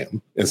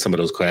mayhem in some of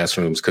those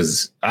classrooms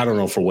because I don't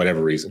know, for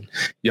whatever reason.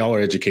 Y'all are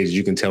educated.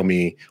 You can tell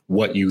me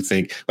what you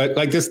think.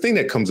 Like this thing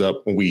that comes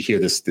up when we hear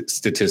this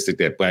statistic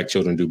that Black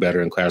children do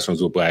better in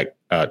classrooms with Black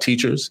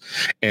teachers,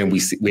 and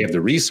we have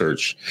the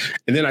research,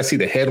 and then I see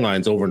the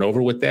headlines over and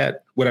over with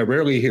that. What I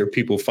rarely hear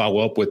people follow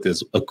up with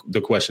is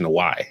the question of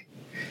why.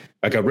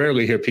 Like I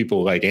rarely hear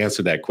people like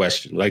answer that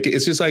question. Like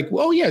it's just like,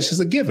 well, yeah, it's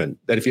just a given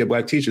that if you have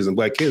Black teachers and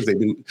Black kids, they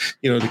do,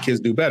 the kids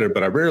do better.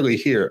 But I rarely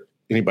hear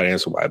anybody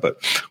answer why. But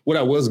what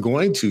I was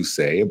going to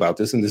say about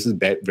this, and this is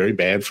very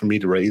bad for me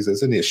to raise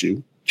as an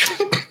issue,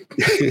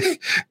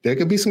 there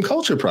could be some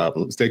culture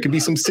problems. There could be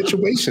some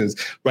situations,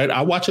 right?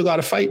 I watch a lot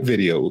of fight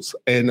videos,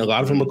 and a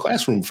lot of them are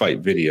classroom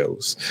fight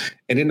videos.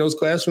 And in those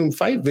classroom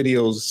fight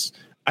videos,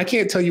 I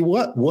can't tell you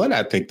what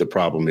I think the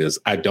problem is.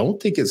 I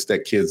don't think it's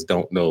that kids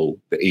don't know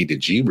the A to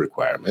G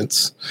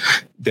requirements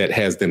that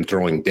has them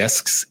throwing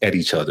desks at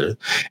each other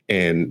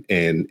and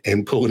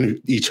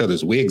pulling each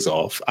other's wigs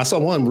off. I saw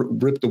one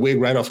rip the wig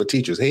right off a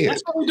teacher's head.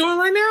 That's what we're doing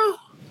right now?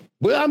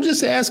 Well, I'm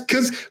just asking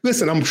because,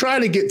 listen, I'm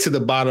trying to get to the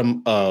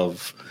bottom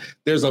of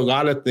there's a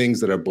lot of things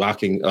that are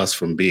blocking us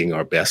from being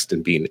our best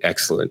and being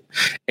excellent.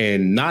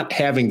 And not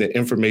having the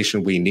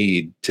information we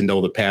need to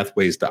know the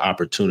pathways to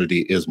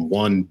opportunity is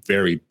one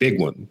very big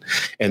one.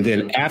 And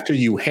then after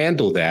you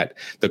handle that,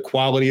 the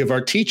quality of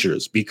our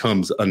teachers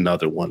becomes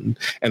another one.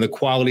 And the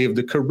quality of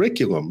the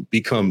curriculum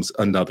becomes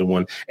another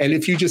one. And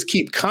if you just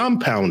keep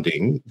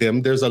compounding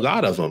them, there's a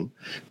lot of them.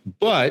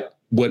 But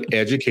what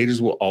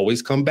educators will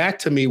always come back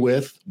to me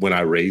with when I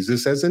raise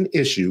this as an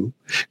issue,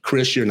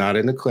 Chris, you're not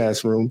in the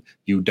classroom.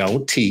 You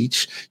don't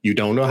teach. You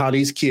don't know how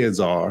these kids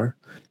are.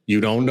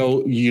 You don't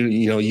know,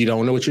 you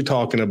don't know what you're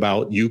talking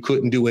about. You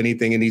couldn't do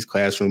anything in these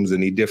classrooms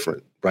any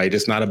different, right?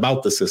 It's not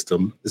about the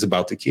system. It's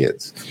about the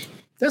kids.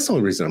 That's the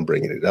only reason I'm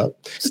bringing it up.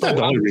 It's not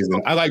the only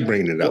reason. I like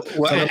bringing it up.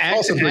 Well,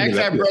 ask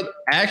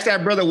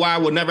that brother why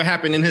it would never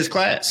happen in his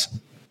class.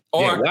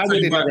 Why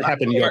would it never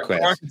happen in your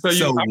class?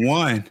 So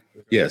one.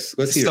 Yes,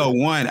 let's hear. So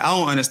one, I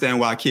don't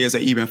understand why kids are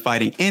even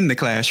fighting in the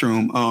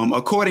classroom.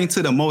 According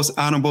to the most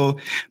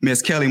honorable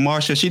Miss Kelly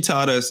Marshall, she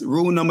taught us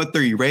rule number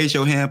 3, raise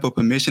your hand for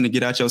permission to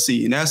get out your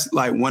seat. And that's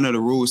like one of the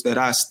rules that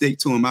I stick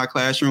to in my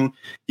classroom.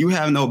 You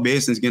have no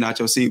business getting out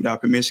your seat without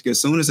permission. Because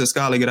as soon as a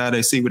scholar get out of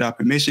their seat without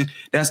permission,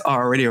 that's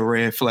already a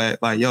red flag.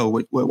 Like,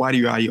 yo, why do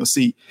you out of your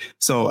seat?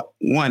 So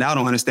one, I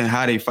don't understand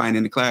how they fight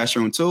in the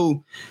classroom.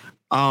 Two,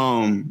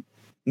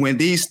 when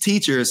these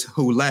teachers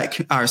who lack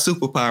our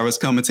superpowers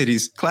come into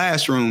these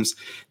classrooms,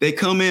 they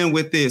come in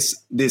with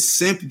this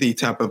sympathy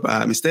type of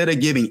vibe. Instead of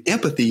giving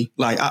empathy,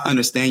 like I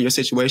understand your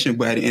situation,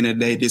 but at the end of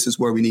the day, this is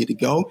where we need to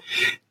go.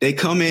 They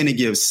come in and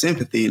give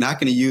sympathy. And I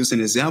can use an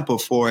example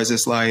for is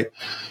it's like,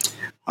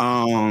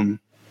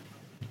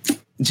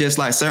 just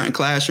like certain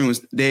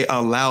classrooms, they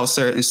allow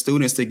certain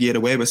students to get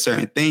away with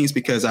certain things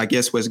because I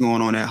guess what's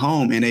going on at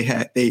home, and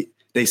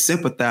they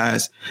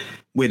sympathize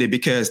with it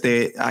because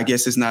I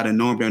guess it's not a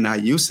norm. They're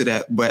not used to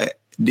that. But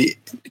the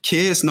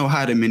kids know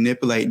how to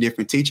manipulate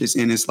different teachers.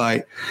 And it's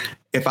like,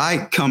 if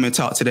I come and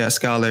talk to that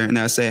scholar and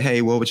I say,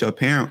 hey, what would your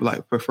parent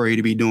prefer you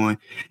to be doing?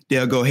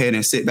 They'll go ahead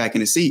and sit back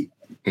in the seat.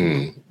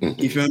 Mm-hmm.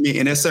 You feel me?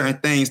 And there's certain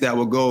things that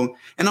will go,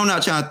 and I'm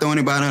not trying to throw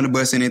anybody on the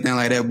bus or anything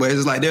like that, but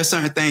it's like there's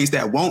certain things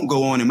that won't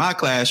go on in my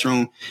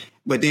classroom.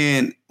 But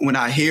then when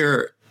I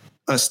hear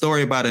a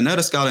story about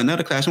another scholar in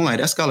another classroom, like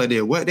that scholar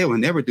did what? They would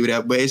never do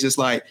that. But it's just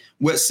like,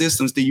 what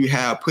systems do you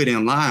have put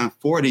in line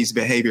for these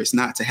behaviors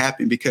not to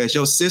happen? Because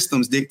your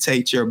systems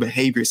dictate your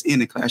behaviors in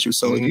the classroom.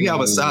 So if you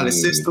have a solid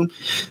system,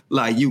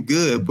 like you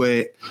good,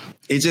 but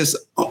it's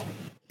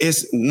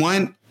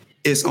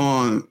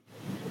on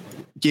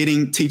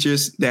getting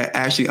teachers that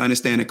actually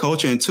understand the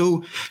culture, and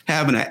two,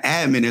 having an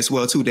admin as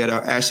well too that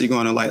are actually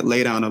going to like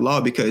lay down the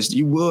law, because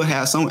you will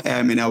have some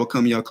admin that will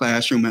come in your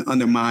classroom and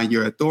undermine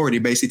your authority,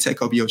 basically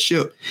take over your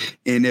ship.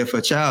 And if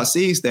a child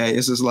sees that,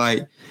 it's just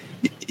like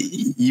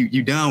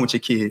you done with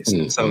your kids.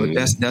 Mm-hmm. So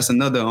that's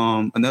another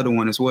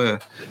one as well.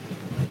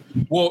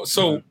 Well,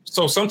 so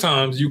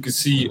sometimes you can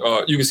see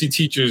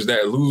teachers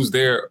that lose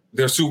their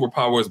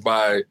superpowers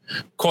by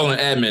calling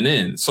admin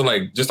in. So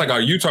like just like how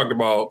you talked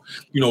about,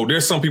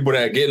 there's some people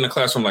that get in the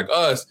classroom like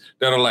us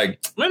that are like,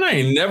 man, I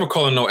ain't never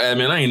calling no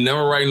admin. I ain't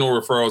never writing no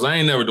referrals. I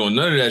ain't never doing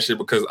none of that shit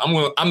because I'm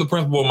the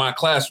principal of my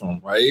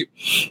classroom, right?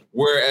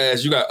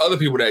 Whereas you got other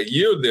people that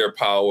yield their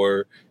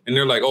power and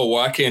they're like, oh,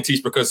 well, I can't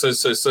teach because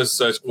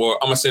such, or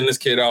I'm gonna send this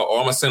kid out, or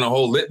I'm gonna send a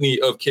whole litany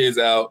of kids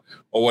out,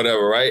 or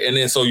whatever, right? And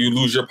then so you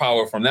lose your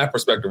power from that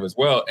perspective as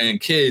well. And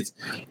kids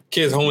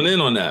hone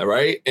in on that,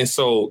 right? And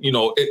so,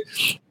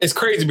 it's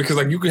crazy because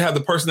like you could have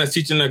the person that's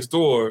teaching next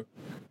door,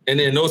 and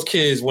then those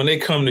kids, when they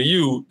come to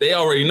you, they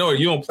already know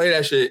you don't play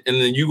that shit, and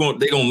then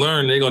they gonna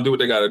learn, they're gonna do what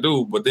they gotta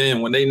do. But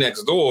then when they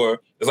next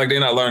door, it's like they're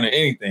not learning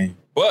anything.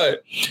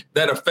 But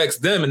that affects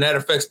them and that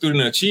affects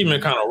student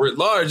achievement kind of writ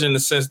large in the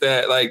sense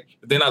that like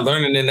they're not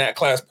learning in that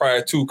class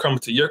prior to coming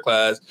to your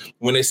class.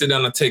 When they sit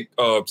down and take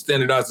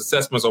standardized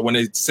assessments or when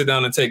they sit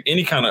down and take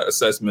any kind of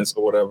assessments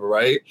or whatever,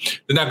 right?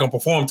 They're not going to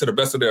perform to the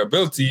best of their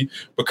ability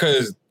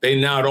because they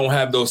now don't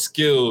have those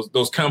skills,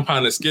 those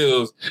compounded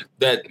skills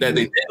that they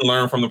didn't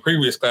learn from the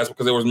previous class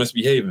because they was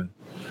misbehaving.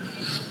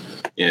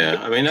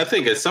 Yeah, I mean, I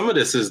think some of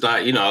this is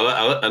not, I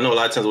know a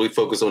lot of times we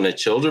focus on the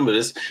children, but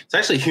it's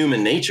actually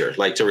human nature,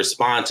 like to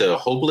respond to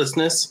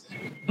hopelessness,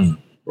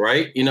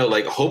 right?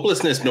 Like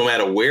hopelessness, no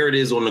matter where it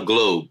is on the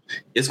globe,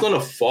 it's going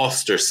to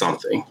foster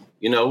something,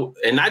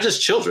 and not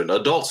just children,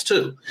 adults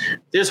too.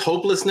 There's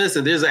hopelessness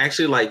and there's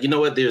actually like,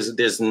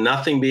 there's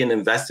nothing being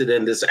invested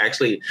in this.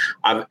 Actually,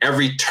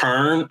 every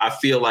turn, I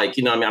feel like,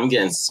 I'm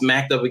getting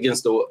smacked up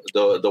against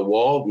the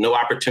wall, no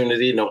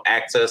opportunity, no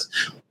access,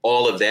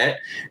 all of that.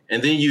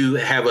 And then you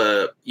have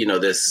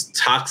this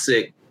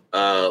toxic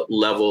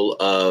level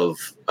of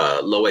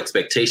low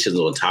expectations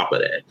on top of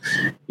that,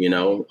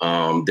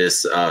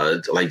 this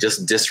like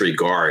just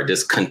disregard,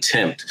 this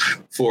contempt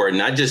for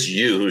not just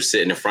you who's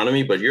sitting in front of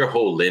me, but your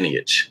whole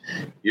lineage,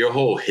 your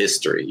whole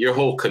history, your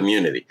whole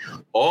community,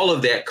 all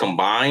of that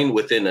combined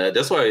within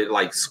that's why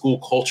like school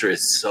culture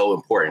is so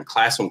important.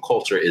 Classroom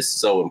culture is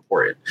so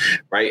important,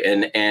 right?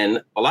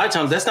 And a lot of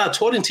times that's not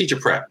taught in teacher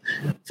prep.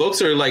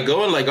 Folks are like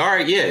going like, all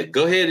right, yeah,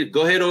 go ahead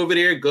over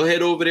there, go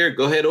ahead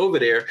over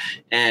there.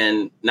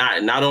 And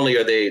not only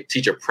are they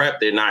teacher prep,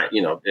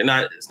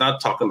 it's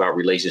not talking about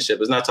relationship.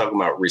 It's not talking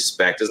about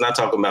respect. It's not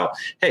talking about,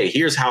 hey,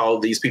 here's how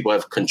these people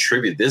have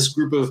contributed. This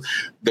group of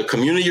the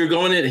community you're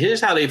going in,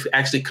 here's how they've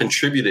actually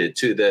contributed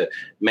to the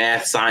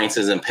math,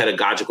 sciences, and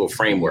pedagogical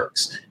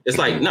frameworks. It's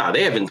like, no,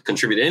 they haven't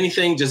contributed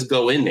anything. Just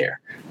go in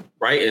there.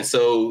 Right. And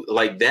so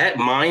like that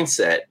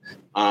mindset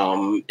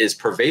is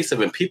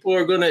pervasive and people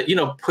are going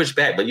to, push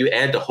back. But you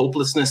add the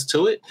hopelessness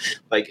to it.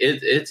 Like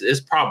it's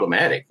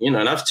problematic, and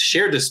I've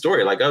shared this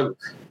story. Like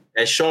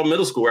at Shaw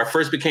Middle School, where I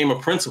first became a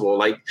principal,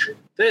 like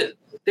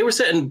they were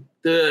setting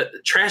the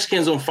trash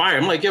cans on fire.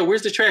 I'm like, yo,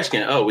 where's the trash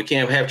can? Oh, we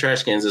can't have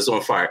trash cans. It's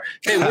on fire.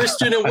 Hey, where's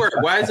student work?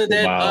 Why isn't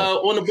that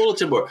on the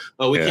bulletin board?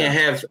 Oh, we can't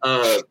have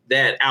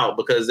that out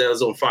because that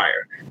was on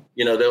fire.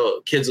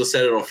 The kids will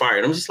set it on fire.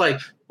 And I'm just like,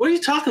 what are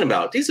you talking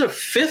about? These are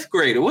fifth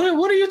graders.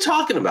 What are you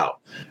talking about?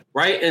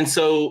 Right. And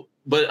so,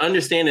 but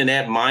understanding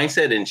that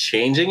mindset and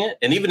changing it,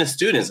 and even the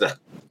students that,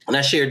 and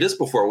I shared this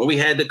before when we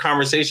had the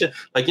conversation,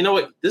 like, you know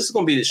what, this is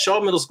going to be Shaw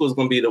Middle School is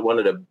going to be one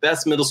of the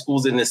best middle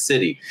schools in this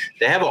city.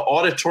 They have an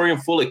auditorium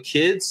full of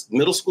kids,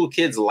 middle school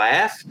kids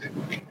laugh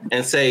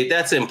and say,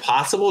 that's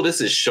impossible.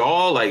 This is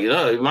Shaw. Like,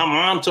 my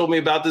mom told me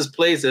about this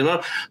place and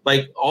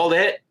like all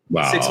that.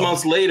 Wow. 6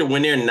 months later,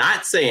 when they're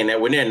not saying that,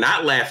 when they're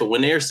not laughing,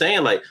 when they're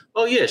saying like,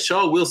 oh, yeah,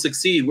 Shaw will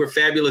succeed. We're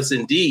fabulous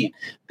indeed.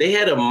 They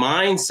had a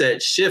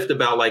mindset shift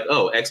about like,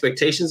 oh,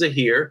 expectations are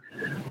here.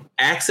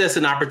 Access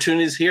and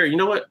opportunities here. You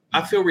know what?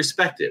 I feel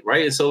respected.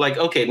 Right. And so like,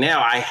 OK,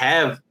 now I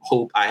have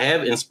hope. I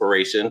have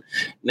inspiration.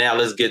 Now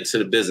let's get to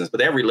the business. But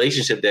that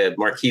relationship that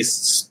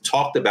Marquise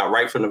talked about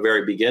right from the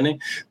very beginning,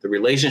 the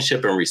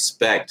relationship and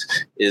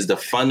respect is the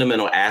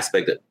fundamental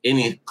aspect of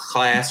any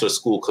class or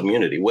school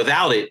community.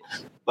 Without it,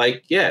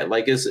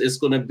 it's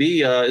going to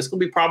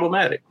be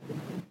problematic.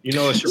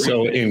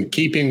 So in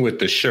keeping with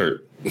the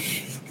shirt,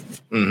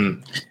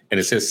 and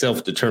it says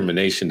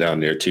self-determination down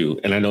there too.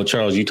 And I know,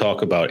 Charles, you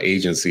talk about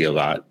agency a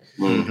lot.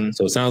 Mm-hmm.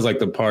 So it sounds like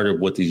the part of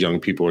what these young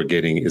people are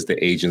getting is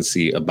the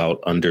agency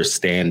about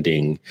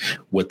understanding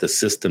what the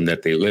system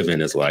that they live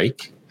in is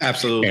like.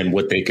 Absolutely. And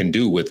what they can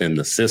do within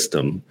the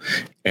system.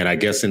 And I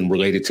guess in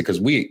related to, because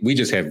we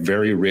just have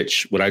very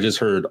rich, what I just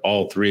heard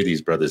all three of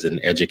these brothers and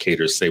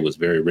educators say was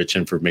very rich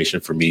information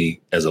for me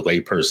as a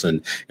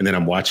layperson. And then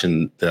I'm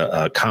watching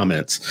the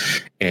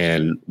comments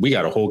and we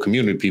got a whole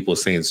community of people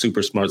saying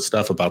super smart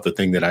stuff about the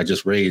thing that I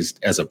just raised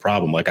as a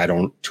problem. Like I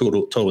don't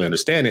totally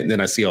understand it. And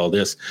then I see all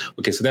this.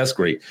 Okay, so that's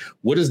great.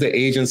 What is the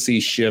agency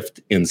shift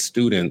in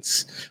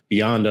students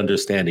beyond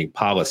understanding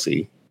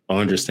policy?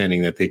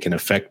 Understanding that they can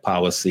affect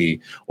policy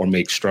or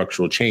make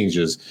structural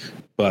changes,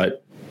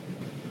 but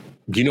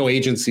you know,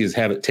 agencies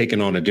have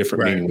taken on a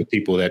different meaning with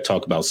people that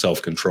talk about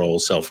self-control,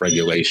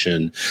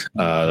 self-regulation,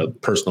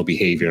 personal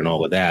behavior, and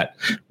all of that.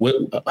 What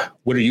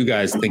are you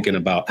guys thinking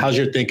about? How's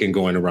your thinking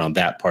going around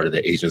that part of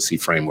the agency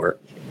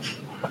framework?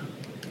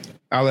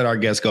 I'll let our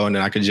guest go, and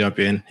then I can jump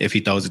in if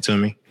he throws it to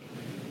me.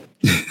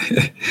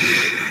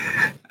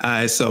 All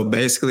right. So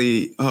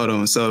basically, hold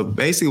on. So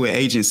basically, with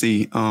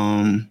agency,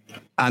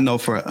 I know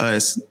for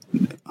us,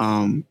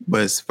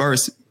 but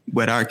first,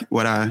 what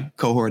our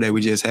cohort that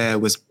we just had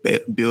was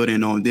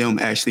building on them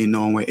actually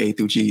knowing what A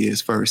through G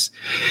is first.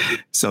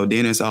 So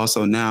then it's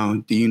also now,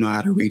 do you know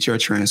how to read your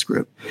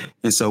transcript?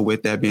 And so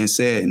with that being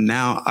said,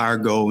 now our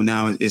goal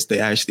now is to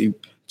actually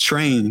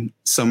train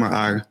some of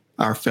our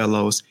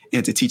fellows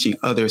into teaching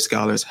other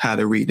scholars how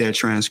to read their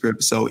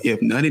transcript. So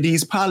if none of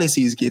these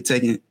policies get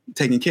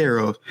taken care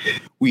of,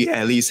 we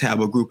at least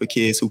have a group of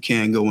kids who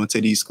can go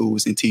into these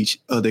schools and teach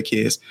other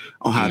kids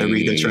on how to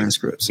read their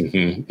transcripts.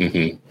 Mm-hmm,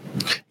 mm-hmm.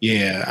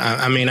 Yeah,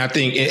 I mean, I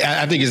think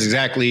it's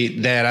exactly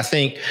that. I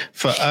think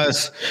for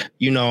us,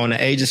 you know, on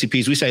the agency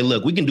piece, we say,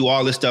 look, we can do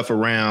all this stuff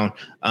around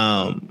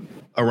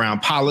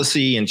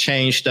policy and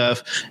change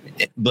stuff.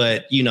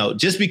 But, you know,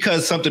 just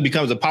because something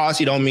becomes a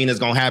policy don't mean it's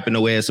going to happen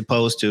the way it's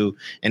supposed to.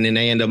 And then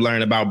they end up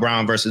learning about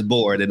Brown versus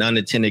Board and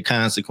unintended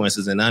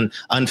consequences and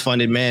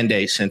unfunded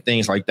mandates and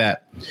things like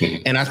that.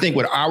 And I think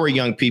with our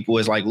young people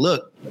is like,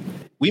 look,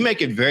 we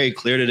make it very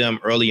clear to them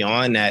early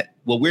on that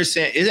what we're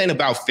saying, it ain't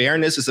about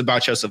fairness. It's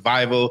about your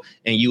survival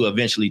and you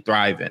eventually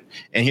thriving.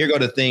 And here go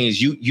the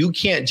things you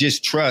can't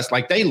just trust.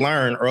 Like they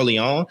learn early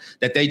on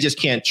that they just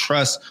can't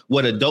trust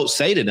what adults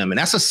say to them. And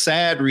that's a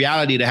sad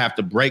reality to have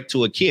to break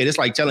to a kid. It's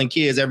like telling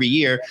kids every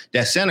year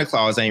that Santa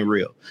Claus ain't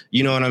real.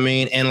 You know what I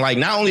mean? And like,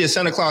 not only is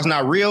Santa Claus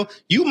not real,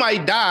 you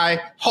might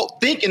die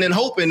thinking and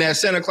hoping that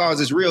Santa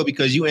Claus is real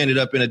because you ended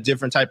up in a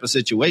different type of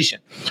situation.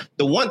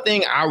 The one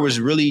thing I was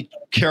really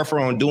careful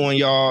on doing,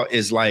 y'all,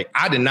 is like,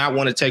 I did not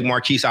want to take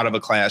Marquise out of a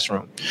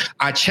classroom.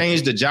 I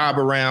changed the job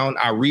around.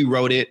 I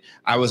rewrote it.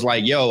 I was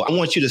like, yo, I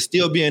want you to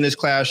still be in this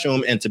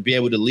classroom and to be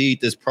able to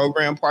lead this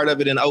program part of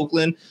it in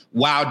Oakland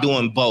while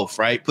doing both,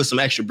 right? Put some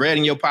extra bread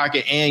in your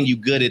pocket and you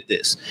good at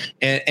this.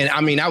 And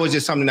I mean, that was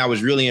just something that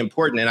was really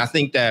important. And I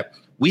think that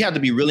we have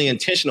to be really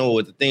intentional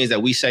with the things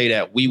that we say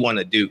that we want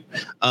to do.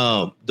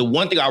 The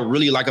one thing I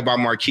really like about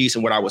Marquise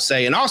and what I would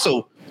say, and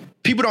also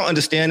people don't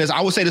understand this. I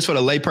would say this for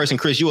the layperson.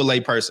 Chris, you a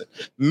layperson.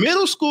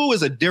 Middle school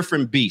is a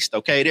different beast,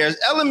 okay? There's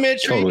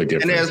elementary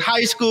and there's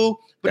high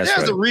school, but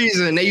there's a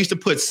reason they used to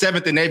put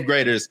 7th and 8th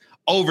graders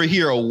over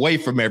here away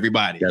from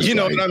everybody. You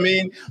know what I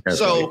mean?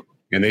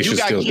 And they should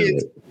still do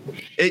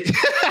it.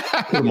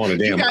 Put them on a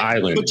damn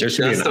island. There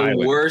should be an island. That's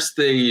the worst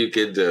thing you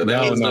could do.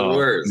 That's the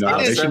worst. No,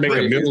 they should make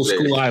a middle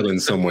school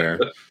island somewhere.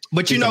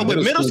 But you know, with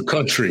middle school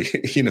country,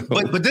 you know.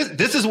 But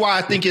this is why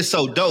I think it's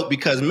so dope,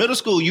 because middle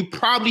school, you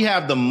probably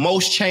have the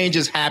most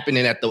changes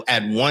happening at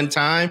one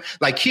time.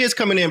 Like kids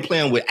coming in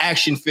playing with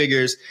action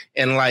figures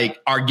and like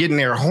are getting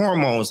their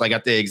hormones like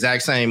at the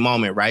exact same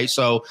moment, right?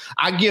 So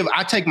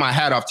I take my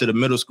hat off to the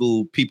middle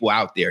school people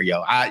out there,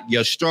 yo.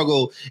 Your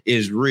struggle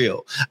is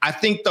real. I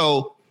think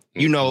though,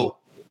 you know,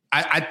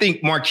 I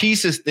think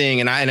Marquise's thing,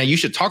 and you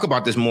should talk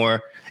about this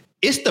more.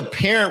 It's the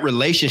parent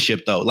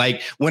relationship though.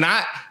 Like when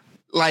I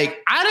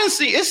done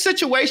see, it's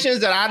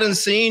situations that I done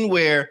seen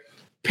where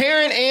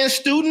parent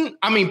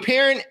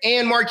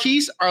and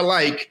Marquise are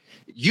like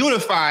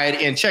unified.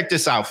 And check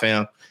this out,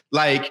 fam.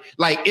 Like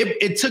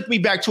it took me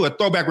back to a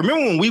throwback.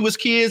 Remember when we was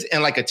kids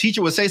and like a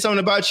teacher would say something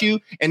about you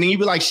and then you'd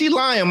be like, she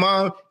lying,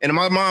 mom. And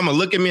my mom would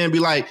look at me and be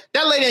like,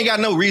 that lady ain't got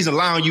no reason to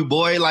lie on you,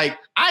 boy. Like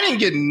I didn't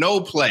get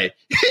no play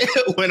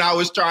when I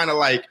was trying to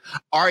like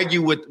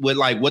argue with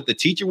like what the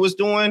teacher was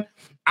doing.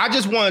 I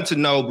just wanted to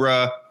know,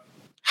 bruh,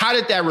 how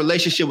did that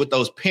relationship with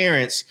those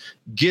parents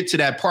get to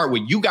that part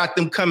where you got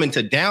them coming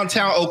to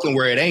downtown Oakland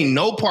where it ain't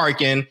no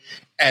parking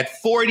at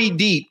 40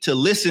 deep to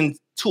listen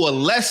to a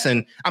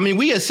lesson? I mean,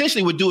 we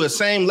essentially would do the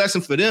same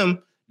lesson for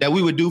them that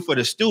we would do for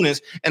the students.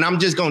 And I'm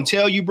just going to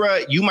tell you,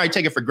 bro, you might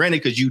take it for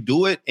granted because you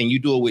do it and you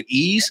do it with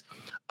ease.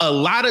 A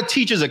lot of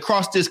teachers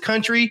across this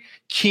country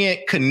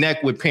can't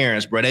connect with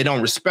parents, bro. They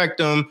don't respect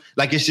them.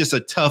 Like, it's just a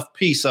tough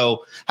piece.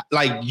 So,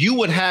 like, you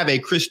would have a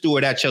Chris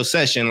Stewart at your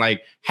session.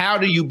 Like, how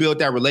do you build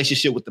that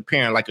relationship with the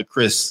parent like a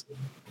Chris?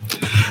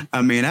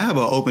 I mean, I have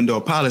an open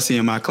door policy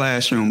in my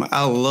classroom.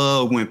 I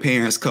love when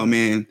parents come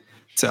in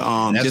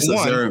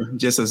to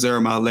just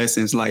observe my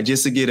lessons, like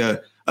just to get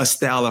a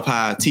style of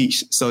how I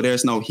teach. So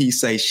there's no he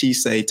say, she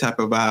say type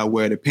of vibe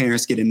where the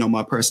parents get to know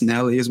my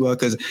personality as well,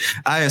 because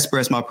I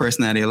express my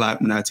personality a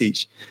lot when I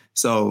teach.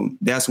 So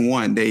that's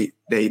one. They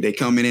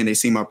come in and they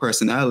see my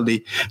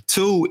personality.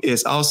 Two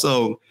is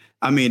also,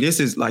 I mean,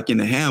 this is like in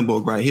the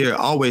handbook right here.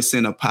 Always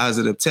send a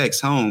positive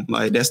text home.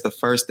 Like that's the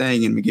first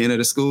thing in the beginning of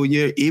the school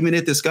year. Even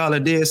if the scholar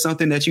did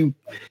something that you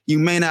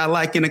may not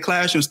like in the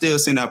classroom, still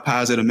send a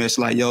positive message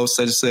like, yo,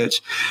 such and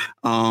such.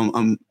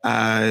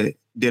 I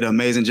did an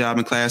amazing job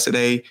in class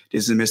today.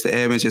 This is Mr.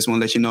 Evans. Just want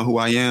to let you know who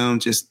I am.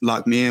 Just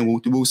lock me in.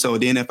 Woo-woo. So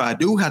then if I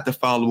do have to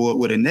follow up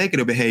with a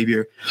negative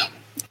behavior,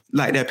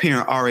 like that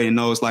parent already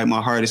knows like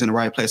my heart is in the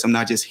right place. I'm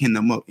not just hitting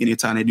them up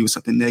anytime they do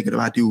something negative.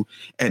 I do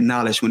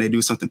acknowledge when they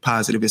do something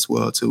positive as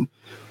well too.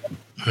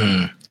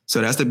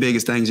 So that's the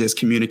biggest thing, just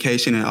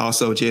communication, and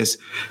also just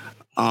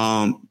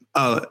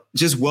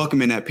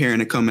welcoming that parent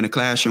to come in the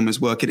classroom as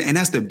well. And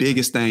that's the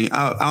biggest thing.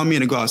 I don't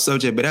mean to go off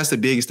subject, but that's the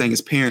biggest thing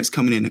is parents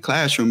coming in the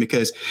classroom,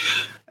 because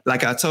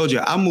like I told you,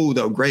 I moved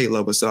up grade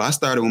level. So I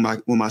started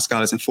with my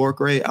scholars in 4th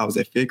grade. I was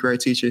a 5th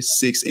grade teacher,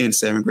 6th and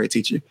 7th grade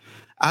teacher.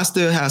 I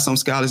still have some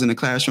scholars in the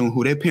classroom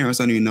who their parents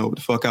don't even know what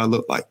the fuck I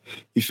look like.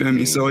 You feel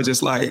me? So it's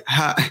just like,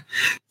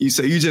 you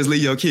just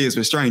leave your kids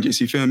with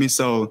strangers. You feel me?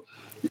 So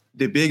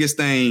the biggest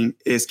thing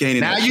is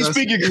gaining. Now you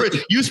speaking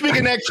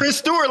that Chris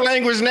Stewart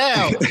language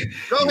now.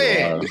 Go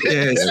ahead.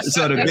 Yes.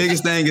 So the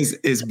biggest thing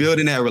is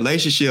building that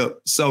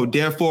relationship. So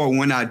therefore,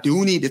 when I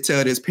do need to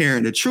tell this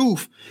parent the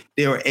truth,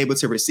 they were able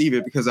to receive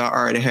it because I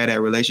already had that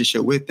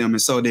relationship with them.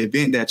 And so the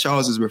event that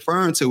Charles is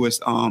referring to is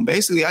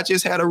basically I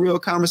just had a real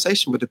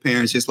conversation with the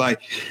parents, just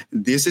like,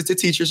 this is the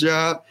teacher's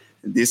job,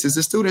 this is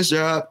the student's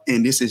job,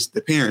 and this is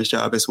the parent's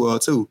job as well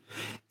too.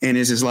 And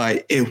it's just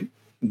like, if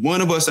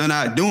one of us are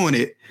not doing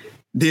it,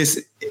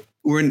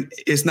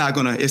 it's not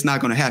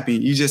gonna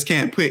happen. You just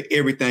can't put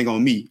everything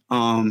on me.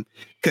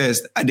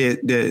 Because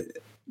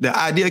the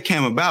idea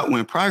came about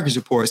when progress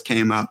reports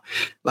came out.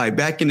 Like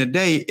back in the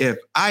day, if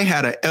I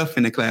had an F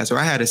in the class or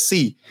I had a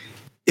C,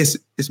 it's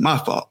my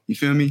fault. You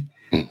feel me?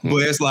 Mm-hmm. But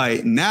it's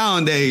like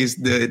nowadays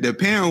the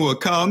parent will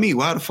call me,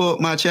 why the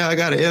fuck my child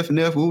got an F and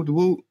F, whoop,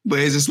 whoop. But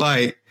it's just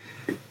like,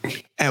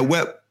 at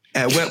what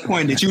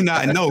point did you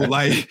not know?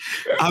 Like,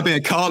 I've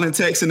been calling,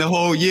 texting the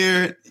whole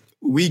year.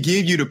 We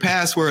give you the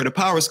password to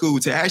Power School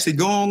to actually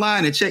go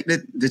online and check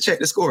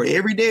the score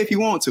every day if you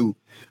want to.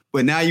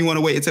 But now you want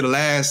to wait until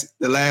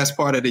the last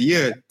part of the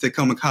year to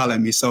come and call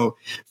at me. So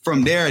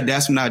from there,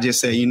 that's when I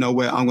just say, you know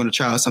what, I'm going to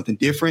try something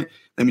different.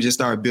 Let me just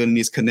start building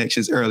these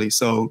connections early.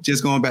 So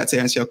just going back to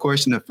answer your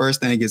question, the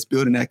first thing is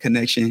building that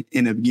connection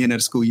in the beginning of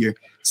the school year,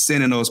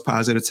 sending those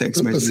positive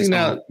text messages. See,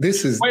 now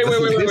this is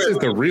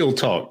the real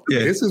talk. Yeah.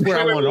 This is where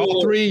I want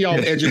all three of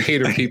y'all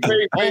educator people,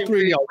 all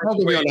three of y'all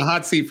probably on the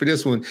hot seat for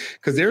this one,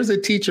 because there's a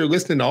teacher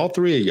listening to all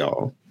three of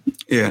y'all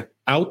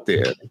out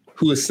there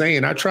who is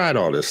saying, I tried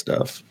all this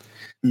stuff.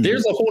 Mm-hmm.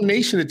 There's a whole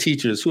nation of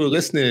teachers who are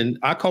listening.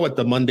 I call it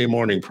the Monday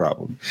morning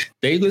problem.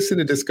 They listen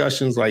to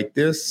discussions like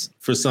this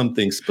for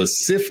something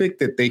specific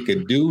that they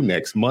could do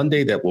next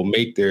Monday that will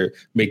make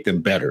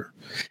them better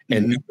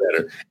and do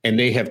better. And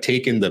they have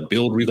taken the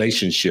build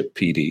relationship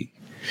PD.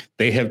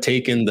 They have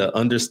taken the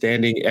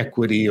understanding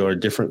equity or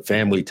different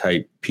family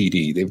type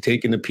PD. They've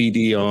taken the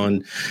PD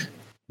on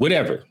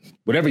whatever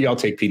y'all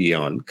take PD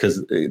on,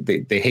 because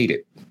they hate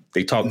it.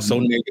 They talk so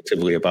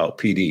negatively about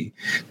PD.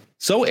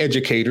 So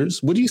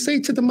educators, what do you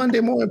say to the Monday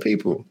morning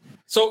people?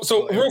 So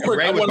real quick,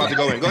 Ray was about to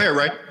go in. Go ahead,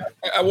 Ray.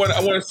 I want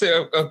to say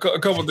a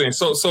couple things.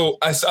 So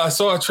I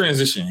saw a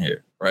transition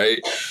here, right?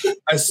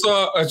 I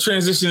saw a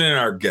transition in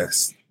our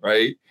guest,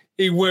 right?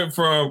 He went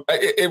from,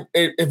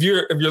 if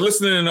you're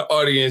listening in the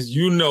audience,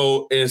 you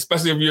know, and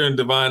especially if you're in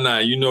Divine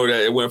Nine, you know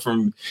that it went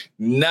from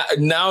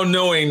now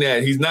knowing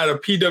that he's not a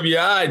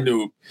PWI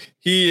noob,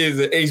 he is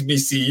an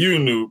HBCU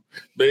noob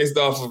based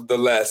off of the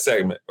last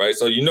segment, right?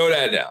 So you know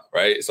that now,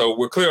 right? So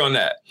we're clear on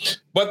that.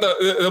 But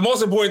the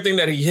most important thing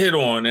that he hit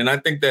on, and I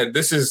think that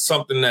this is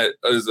something that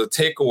is a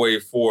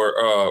takeaway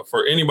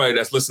for anybody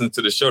that's listening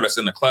to the show that's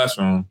in the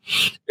classroom,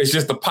 it's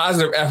just the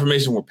positive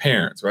affirmation with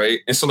parents, right?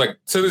 And so like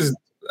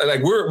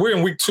we're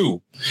in week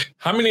 2.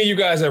 How many of you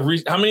guys have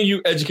reached? How many of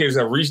you educators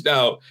have reached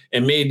out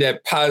and made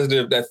that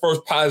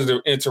first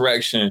positive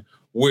interaction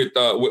with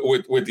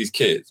these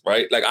kids,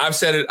 right? Like I've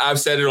said it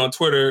on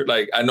Twitter.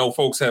 Like I know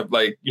folks have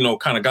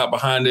kind of got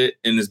behind it,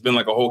 and it's been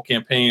like a whole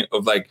campaign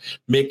of like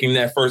making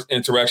that first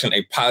interaction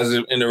a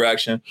positive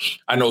interaction.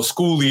 I know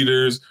school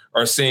leaders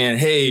are saying,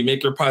 hey,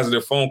 make your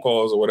positive phone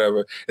calls or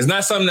whatever. It's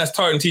not something that's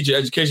taught in teacher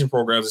education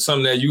programs. It's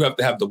something that you have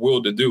to have the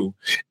will to do.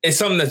 It's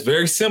something that's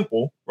very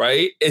simple,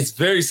 right? It's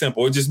very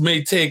simple. It just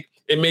may take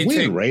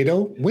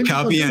Rado.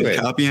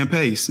 Copy and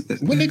paste.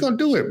 When they gonna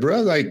do it,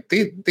 bro? Like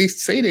they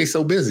say they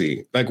so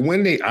busy. Like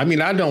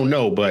I don't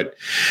know, but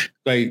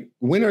like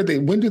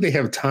when do they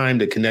have time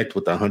to connect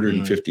with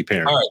 150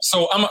 parents? All right,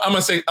 so I'm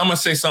gonna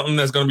say something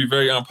that's gonna be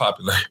very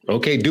unpopular.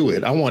 Okay, do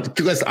it. I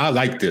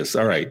like this.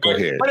 All right, go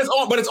ahead. But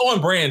it's on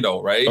brand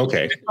though, right?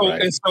 Okay.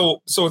 So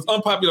it's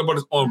unpopular, but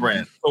it's on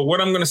brand. So what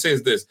I'm gonna say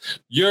is this: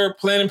 your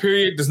planning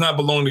period does not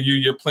belong to you.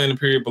 Your planning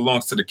period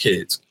belongs to the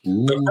kids.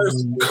 Ooh.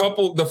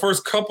 The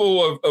first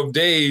couple of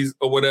days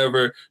or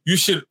whatever, you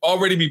should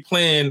already be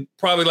planned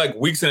probably like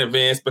weeks in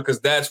advance, because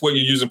that's what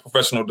you're using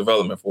professional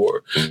development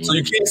for. Mm-hmm. So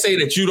you can't say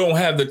that you don't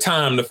have the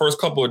time the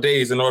first couple of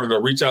days in order to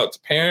reach out to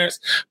parents,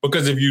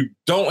 because if you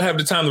don't have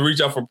the time to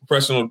reach out for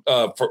professional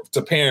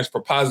to parents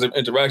for positive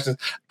interactions,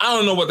 I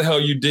don't know what the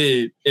hell you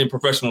did in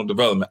professional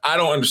development. I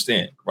don't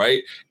understand,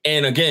 right?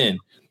 And again,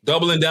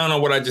 doubling down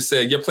on what I just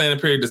said, your planning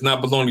period does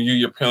not belong to you.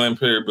 Your planning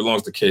period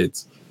belongs to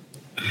kids.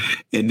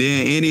 And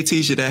then any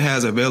teacher that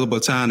has available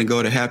time to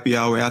go to happy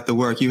hour after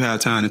work, you have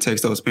time to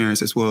text those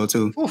parents as well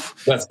too.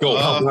 Let's go.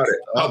 I'm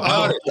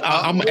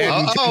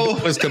adding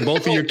 $10 to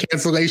both of your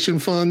cancellation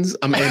funds.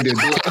 I'm adding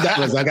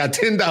 $10. I got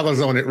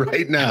 $10 on it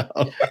right now.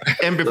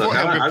 And before,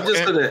 I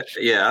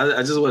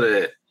just want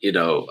to,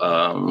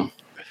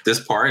 this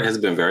part has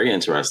been very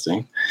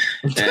interesting,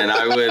 and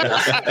I would,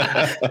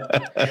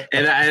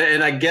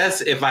 and I guess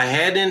if I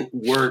hadn't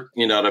worked,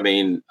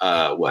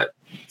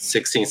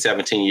 16,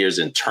 17 years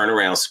in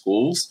turnaround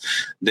schools,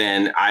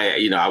 then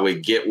I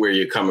would get where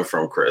you're coming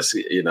from, Chris.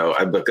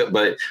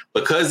 But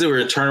because they were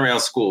in turnaround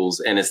schools,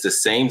 and it's the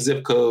same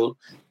zip code,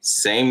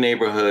 same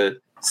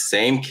neighborhood,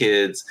 same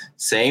kids,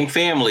 same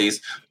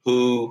families,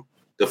 who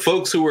the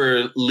folks who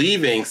were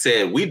leaving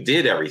said, we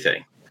did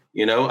everything.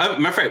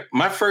 Matter of fact,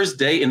 my first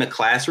day in the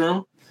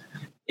classroom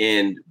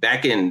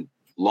back in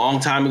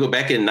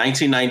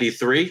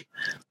 1993,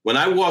 when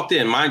I walked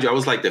in, mind you, I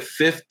was like the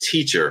 5th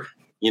teacher,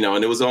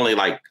 and it was only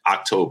like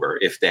October,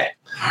 if that.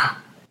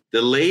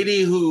 The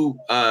lady who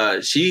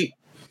I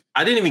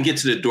didn't even get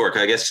to the door,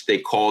 because I guess they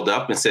called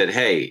up and said,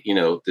 hey,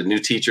 the new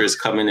teacher is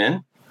coming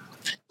in.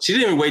 She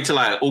didn't even wait till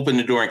I opened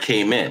the door and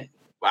came in.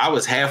 I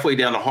was halfway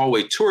down the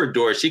hallway to her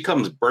door. She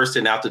comes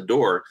bursting out the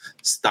door,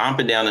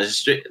 stomping down the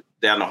street,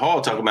 down the hall,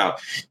 talking about,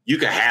 you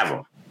can have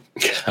them.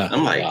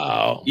 I'm like,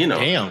 wow.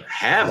 Damn.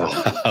 Have them.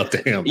 Wow,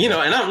 damn.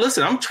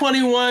 And I'm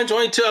 21,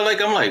 22.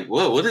 I'm like,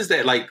 whoa, what is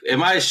that? Like,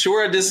 am I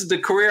sure this is the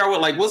career I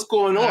want? Like, what's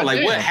going on?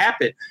 Like, what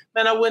happened?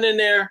 Man, I went in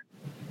there.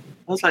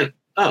 I was like,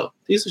 oh,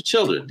 these are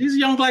children. These are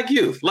young Black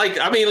youth.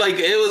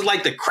 It was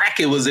like the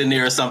Kraken was in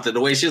there or something.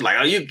 The way she was like,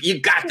 oh, you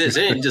got this,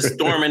 and just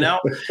storming out.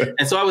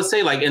 And so I would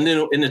say, and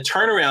then in the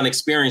turnaround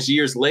experience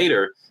years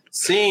later,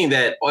 seeing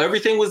that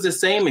everything was the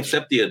same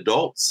except the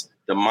adults,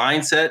 the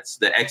mindsets,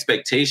 the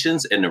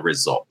expectations, and the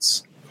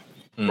results.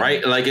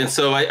 Right. And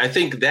so I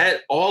think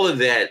that all of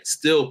that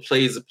still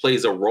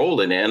plays a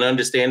role in it, and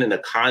understanding the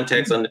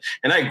context. And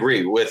I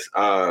agree with,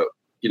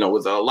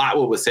 with a lot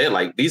what was said,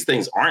 like these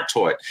things aren't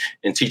taught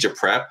in teacher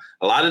prep.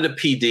 A lot of the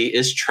PD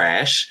is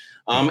trash.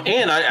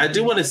 And I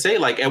do want to say,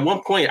 at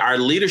one point, our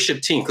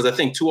leadership team, because I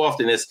think too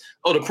often it's,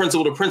 the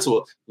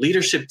principal,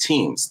 leadership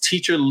teams,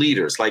 teacher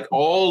leaders, like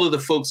all of the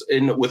folks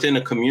within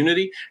the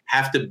community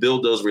have to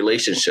build those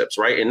relationships,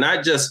 right? And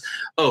not just,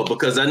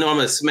 because I know I'm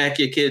going to smack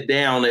your kid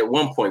down at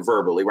one point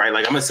verbally, right?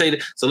 Like I'm going to say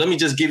that, so let me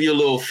just give you a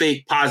little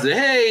fake positive,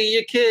 hey,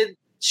 your kid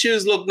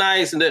shoes look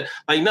nice. And then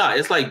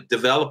it's like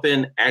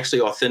developing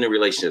actually authentic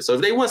relationships. So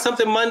if they want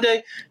something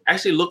Monday,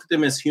 actually look at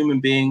them as human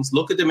beings,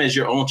 look at them as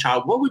your own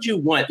child. What would you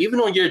want? Even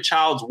on your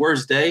child's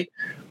worst day,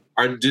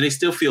 do they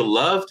still feel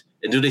loved?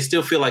 And do they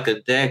still feel like a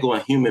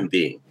daggone human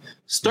being?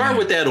 Start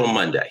with that on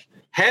Monday.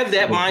 Have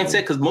that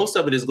mindset, because most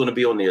of it is going to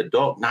be on the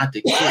adult, not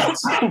the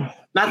kids.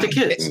 Not the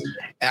kids,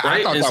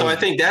 right? And so I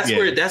think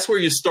that's where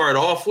you start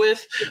off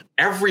with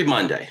every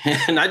Monday,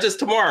 and not just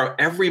tomorrow.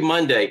 Every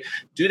Monday,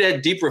 do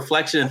that deep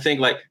reflection and think,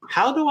 like,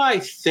 how do I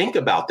think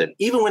about them,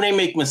 even when they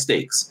make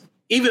mistakes?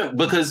 Even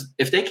because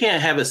if they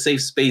can't have a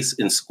safe space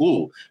in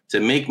school to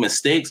make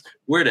mistakes,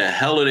 where the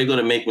hell are they going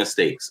to make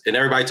mistakes? And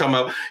everybody talking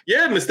about,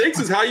 mistakes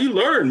is how you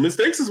learn.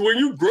 Mistakes is when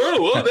you grow.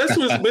 Oh, that's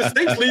what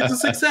mistakes lead to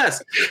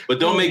success. But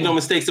don't make no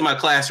mistakes in my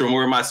classroom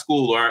or in my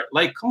school. Or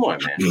come on,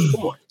 man.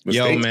 Come on.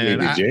 Yo,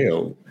 man.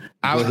 Jail.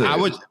 I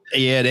would.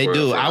 Yeah, they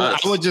do. I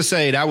would just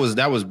say that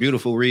was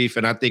beautiful, Reef.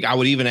 And I think I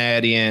would even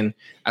add in,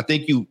 I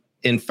think you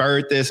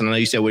inferred this, and I know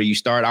you said where you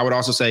start. I would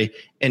also say,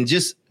 and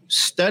just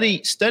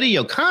study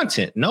your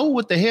content. Know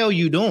what the hell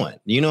you doing.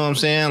 You know what I'm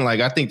saying? Like,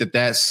 I think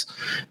that's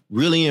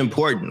really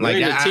important. Like,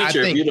 a teacher, I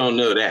think, if you don't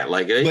know that,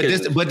 like, but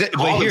here's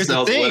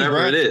the thing,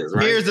 whatever it is.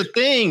 Right? Here's the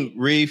thing,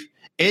 Reef.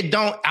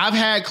 I've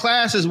had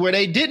classes where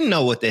they didn't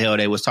know what the hell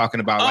they was talking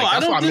about. Like,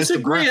 that's I don't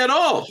disagree at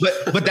all.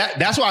 But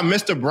that's why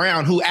Mr.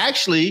 Brown, who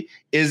actually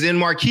is in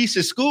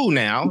Marquise's school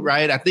now,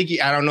 right? I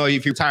don't know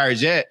if he's retired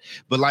yet,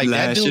 but like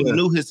that dude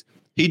knew his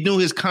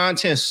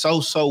content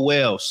so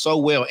well.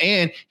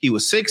 And he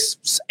was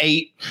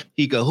 6'8".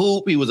 He could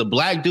hoop. He was a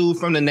Black dude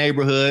from the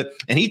neighborhood.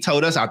 And he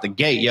told us out the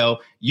gate, yo,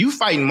 you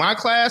fighting my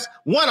class?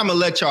 One, I'm going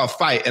to let y'all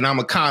fight and I'm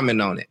going to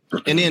comment on it.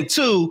 And then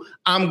two,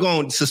 I'm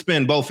going to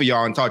suspend both of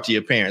y'all and talk to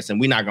your parents. And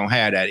we're not going to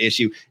have that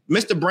issue.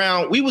 Mr.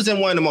 Brown, we was in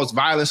one of the most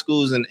violent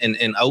schools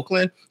in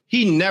Oakland.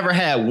 He never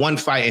had one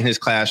fight in his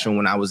classroom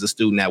when I was a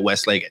student at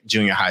Westlake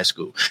Junior High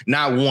School.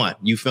 Not one.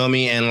 You feel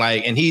me? And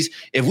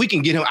if we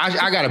can get him,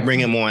 I got to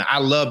bring him on. I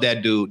love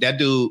that dude.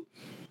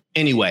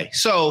 Anyway,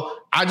 so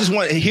I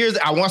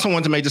want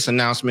someone to make this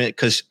announcement,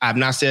 because I've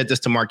not said this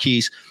to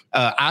Marquise.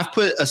 I've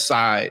put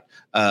aside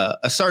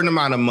a certain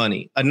amount of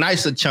money, a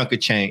nicer chunk of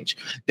change,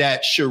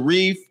 that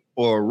Sharif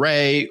or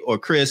Ray or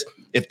Chris,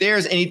 if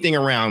there's anything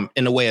around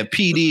in the way of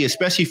PD,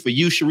 especially for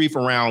you, Sharif,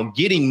 around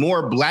getting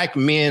more Black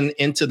men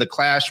into the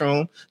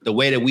classroom, the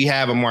way that we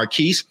have a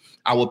Marquise,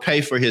 I will pay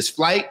for his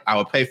flight. I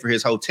will pay for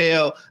his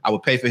hotel. I will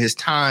pay for his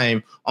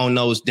time on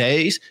those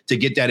days to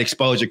get that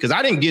exposure. Because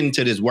I didn't get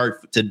into this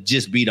work to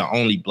just be the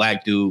only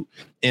Black dude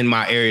in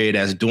my area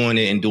that's doing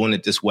it and doing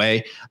it this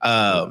way.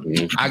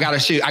 I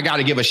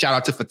gotta give a shout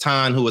out to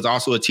Fatan, who is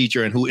also a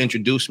teacher and who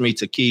introduced me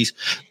to Keys.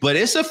 But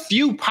it's a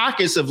few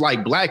pockets of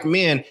like Black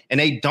men, and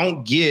they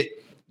don't get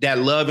that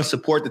love and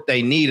support that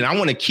they need. And I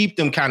want to keep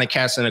them kind of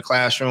cats in the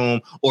classroom,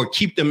 or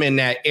keep them in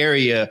that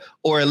area,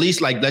 or at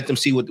least like let them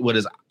see what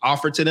is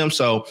offered to them.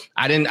 So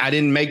I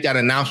didn't make that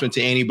announcement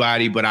to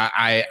anybody, but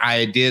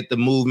I did the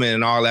movement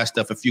and all that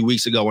stuff a few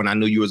weeks ago when I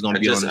knew you was going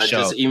to be on the show.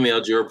 I just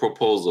emailed your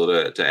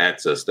proposal to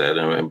access that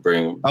and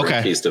bring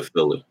Keys to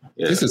Philly.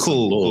 Yeah. This is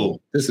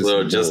cool. This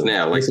is just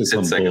now, like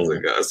 10 seconds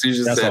ago. So you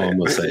just That's all I'm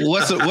gonna say.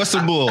 What's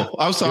a bull?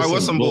 I'm sorry.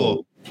 What's some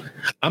bull?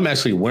 I'm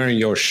actually wearing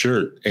your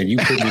shirt, and you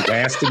put me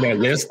last in that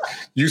list.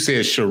 You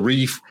said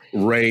Sharif,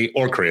 Ray,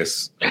 or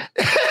Chris. What?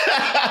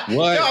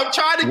 Yo, I'm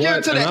trying to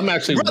get to that. I'm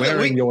actually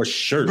wearing your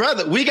shirt,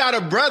 brother. We got a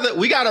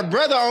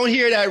brother on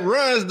here that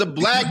runs the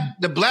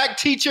black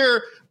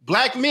teacher,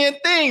 Black men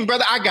thing,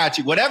 brother. I got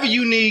you. Whatever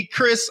you need,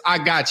 Chris, I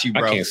got you,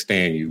 bro. I can't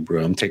stand you,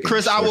 bro. I'm taking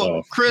Chris.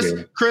 Off.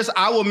 Chris,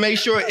 I will make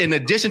sure, in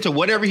addition to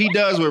whatever he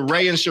does with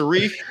Ray and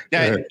Sharif,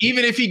 that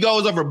even if he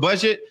goes over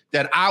budget,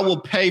 that I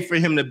will pay for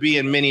him to be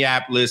in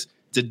Minneapolis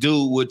to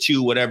do with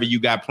you whatever you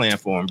got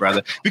planned for him,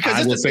 brother.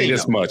 Because I will say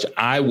this much: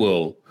 I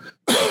will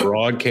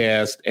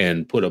broadcast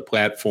and put a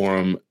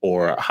platform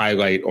or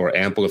highlight or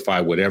amplify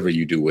whatever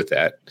you do with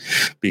that,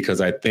 because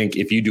I think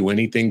if you do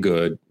anything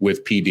good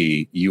with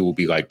PD, you will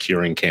be like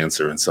curing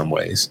cancer in some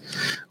ways.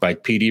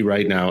 Like PD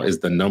right now is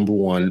the number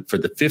one for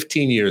the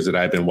 15 years that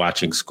I've been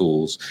watching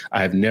schools.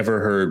 I have never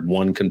heard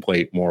one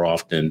complaint more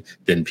often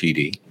than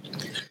PD.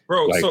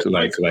 Bro, let me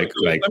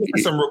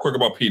say something real quick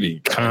about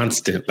PD.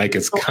 Constant, like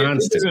it's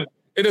constant.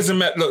 It doesn't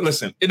matter. Look,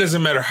 listen, it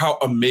doesn't matter how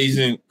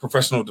amazing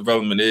professional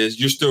development is.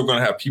 You're still going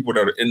to have people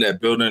that are in that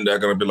building that are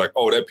going to be like,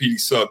 "Oh, that PD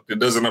sucked. It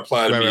doesn't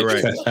apply to me."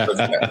 Right.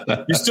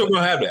 You're still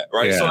going to have that,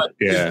 right? Yeah, so like,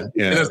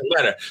 it doesn't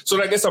matter. So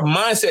like, it's a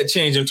mindset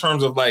change in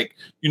terms of like,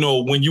 you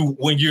know, when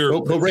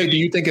you're. But Ray, do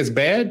you think it's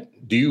bad?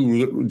 Do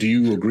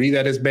you agree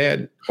that it's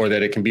bad, or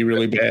that it can be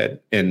really bad?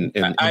 And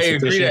I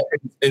agree that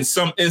in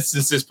some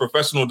instances,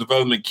 professional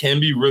development can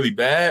be really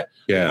bad.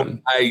 Yeah.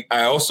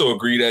 I also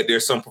agree that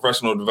there's some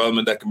professional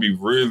development that can be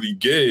really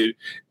good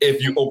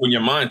if you open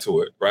your mind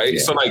to it, right? Yeah,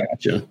 so like,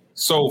 gotcha.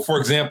 So for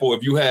example,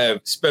 if you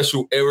have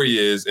special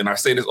areas, and I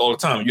say this all the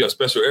time, you have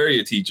special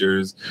area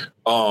teachers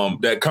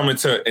that come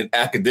into an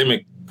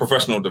academic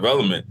professional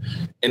development,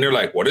 and they're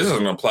like, well, this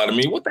doesn't apply to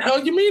me. What the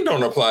hell you mean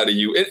don't apply to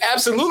you? It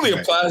absolutely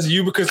applies to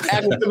you, because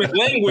academic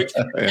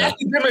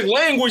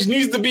language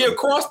needs to be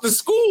across the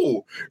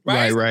school,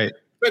 right? Right.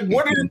 Like,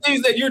 what are the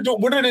things that you're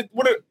doing?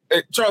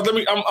 Charles,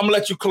 I'm gonna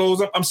let you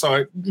close. I'm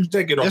sorry. You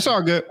take it off. It's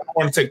all good. I don't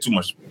want to take too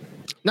much.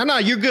 No,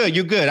 you're good.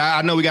 You're good.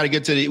 I know we got to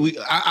get to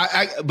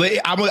but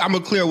I'm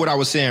gonna clear what I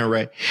was saying,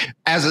 Ray.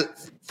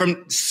 From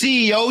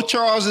CEO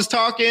Charles is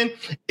talking,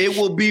 it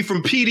will be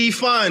from PD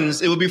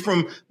funds. It will be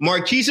from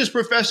Marquise's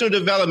professional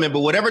development,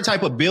 but whatever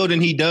type of building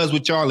he does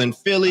with y'all in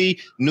Philly,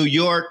 New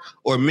York,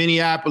 or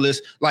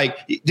Minneapolis, like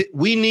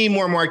we need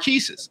more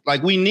Marquises.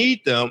 Like we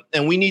need them,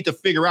 and we need to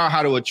figure out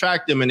how to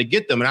attract them and to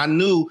get them. And I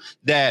knew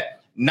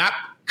that not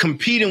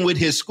competing with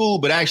his school,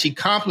 but actually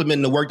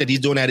complimenting the work that he's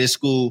doing at his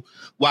school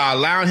while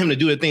allowing him to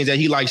do the things that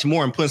he likes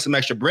more and putting some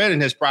extra bread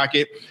in his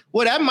pocket.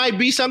 Well, that might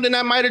be something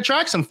that might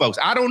attract some folks.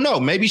 I don't know.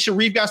 Maybe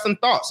Sharif got some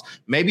thoughts.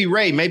 Maybe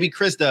Ray, maybe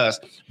Chris does.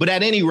 But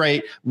at any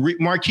rate,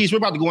 Marquise, we're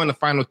about to go into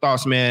final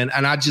thoughts, man.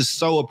 And I just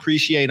so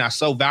appreciate and I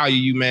so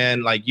value you,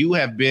 man. Like you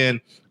have been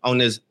on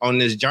this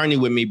journey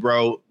with me,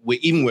 bro,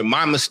 even with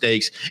my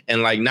mistakes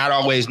and like not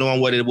always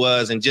knowing what it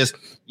was. And just,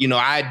 you know,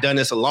 I had done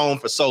this alone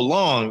for so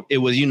long. It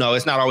was, you know,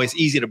 it's not always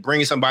easy to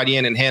bring somebody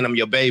in and hand them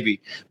your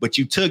baby, but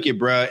you took it,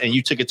 bro, and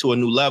you took it to a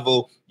new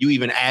level. You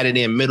even added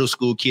in middle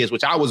school kids,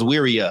 which I was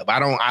weary of. I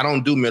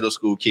don't do middle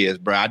school kids,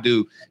 bro. I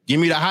do. Give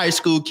me the high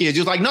school kids.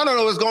 You're like, no,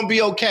 it's going to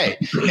be okay.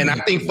 And I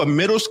think for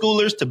middle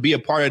schoolers to be a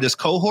part of this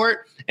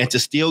cohort and to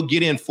still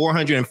get in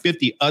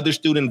 450 other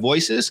student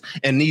voices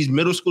and these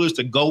middle schoolers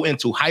to go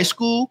into high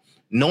school,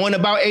 knowing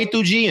about A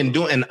through G and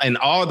doing and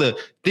all the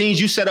things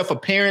you set up for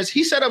parents.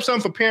 He set up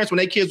something for parents when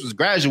their kids was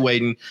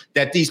graduating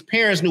that these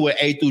parents knew what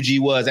A through G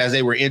was as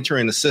they were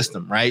entering the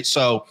system, right?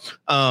 So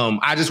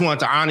I just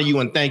wanted to honor you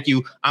and thank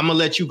you. I'm going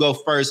to let you go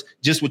first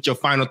just with your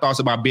final thoughts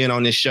about being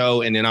on this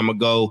show, and then I'm going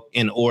to go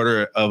in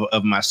order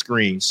of my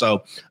screen.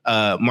 So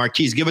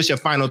Marquise, give us your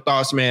final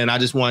thoughts, man. I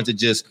just wanted to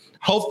just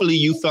hopefully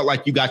you felt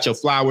like you got your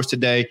flowers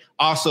today.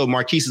 Also,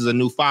 Marquise is a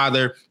new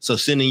father, so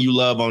sending you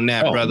love on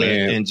that, brother,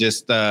 man. And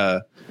just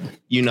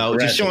you know,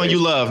 just showing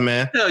you love,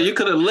 man. Hell, you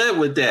could have led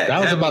with that. I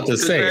was about to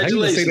say, how you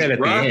gonna say that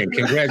at the end?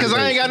 Congratulations. Because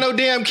I ain't got no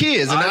damn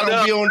kids, and I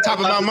don't be on top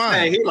of my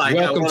mind.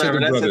 Welcome to the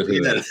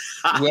brotherhood.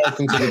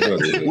 Welcome to the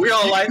brotherhood. We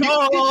all like,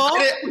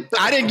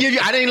 I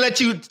didn't let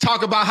you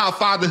talk about how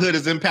fatherhood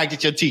has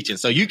impacted your teaching.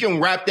 So you can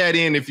wrap that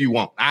in if you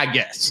want, I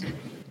guess.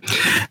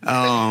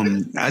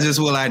 I just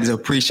would like to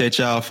appreciate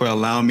y'all for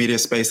allowing me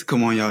this space to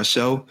come on y'all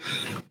show.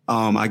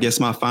 I guess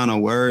my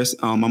final words,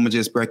 I'm going to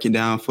just break it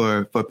down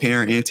for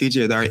parent and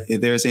teacher.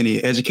 If there's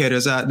any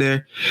educators out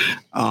there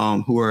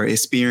who are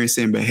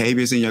experiencing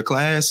behaviors in your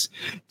class,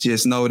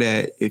 just know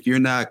that if you're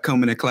not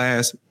coming to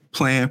class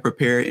planned,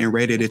 prepared, and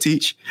ready to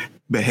teach,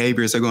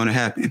 behaviors are going to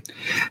happen.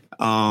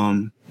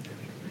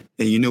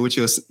 And you knew what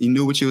you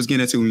was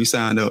getting into when you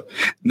signed up.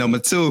 Number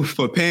 2,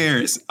 for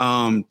parents,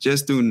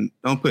 just don't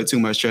put too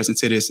much stress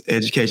into this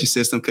education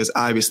system, because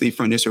obviously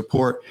from this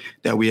report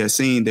that we have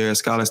seen, there are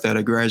scholars that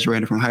are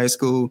graduating from high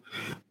school,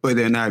 but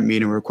they're not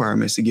meeting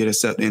requirements to get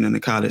accepted into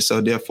college.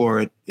 So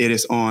therefore, it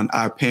is on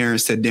our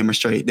parents to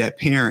demonstrate that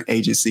parent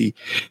agency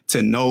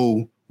to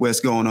know what's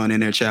going on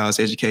in their child's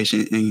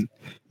education and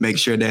make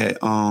sure that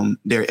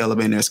they're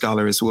elevating their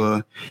scholar as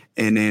well.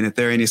 And then if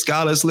there are any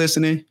scholars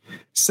listening,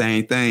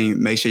 same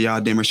thing. Make sure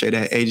y'all demonstrate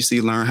that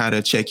agency, learn how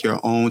to check your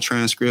own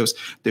transcripts,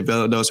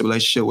 develop those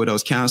relationships with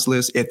those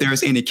counselors. If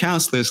there's any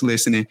counselors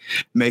listening,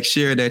 make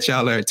sure that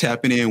y'all are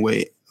tapping in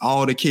with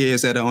all the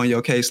kids that are on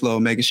your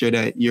caseload, making sure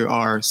that you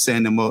are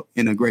setting them up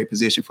in a great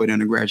position for them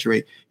to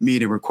graduate,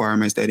 meeting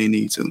requirements that they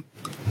need to.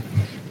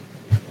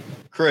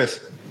 Chris.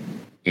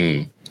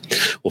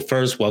 Well,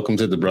 first, welcome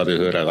to the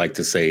Brotherhood. I like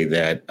to say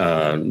that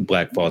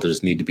Black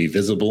fathers need to be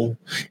visible,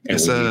 and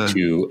we need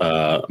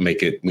to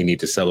make it. We need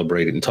to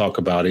celebrate it and talk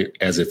about it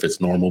as if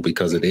it's normal,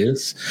 because it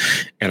is.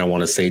 And I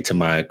want to say to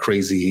my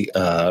crazy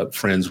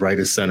friends right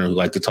of center who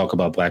like to talk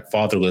about Black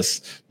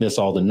fatherlessness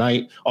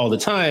all the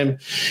time,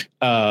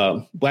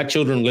 Black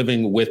children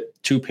living with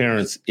 2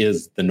 parents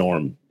is the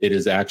norm. It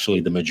is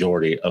actually the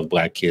majority of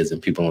Black kids, and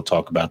people don't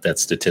talk about that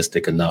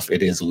statistic enough.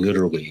 It is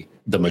literally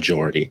the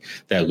majority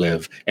that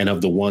live. And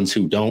of the ones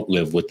who don't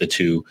live with the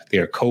 2, they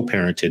are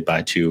co-parented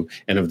by 2.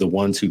 And of the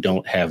ones who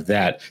don't have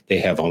that, they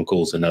have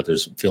uncles and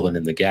others filling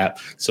in the gap.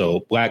 So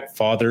Black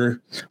fathers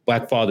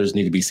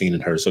need to be seen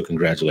and heard. So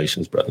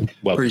congratulations, brother.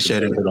 Welcome.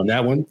 Appreciate it on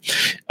that one.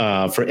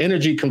 For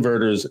energy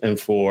converters and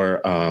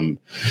for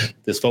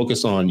this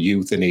focus on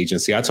youth and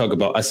agency, I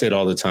say it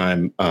all the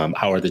time.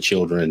 How are the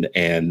children?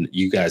 And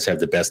you guys have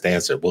the best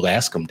answer. Well,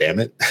 ask them, damn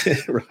it.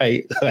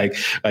 Right? Like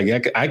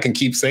I can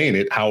keep saying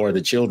it. How are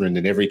the children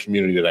in every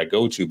community that I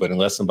go to? But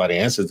unless somebody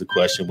answers the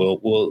question,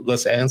 well,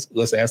 let's ask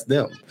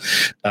them,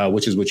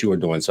 which is what you are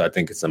doing. So I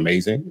think it's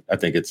amazing. I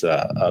think it's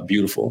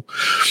beautiful.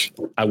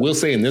 I will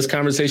say in this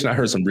conversation, I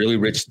heard some really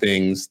rich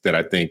things that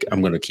I think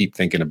I'm going to keep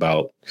thinking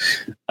about.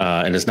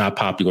 And it's not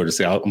popular to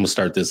say, I'm going to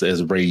start this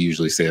as Ray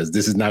usually says,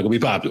 this is not going to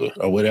be popular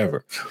or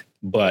whatever.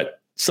 But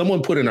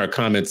someone put in our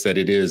comments that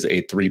it is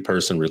a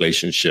 3-person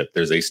relationship.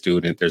 There's a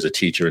student, there's a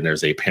teacher, and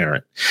there's a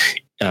parent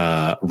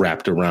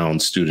wrapped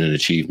around student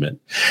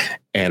achievement.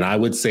 And I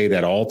would say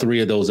that all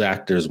 3 of those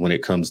actors, when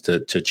it comes to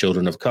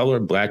children of color,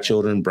 Black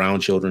children, brown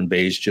children,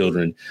 beige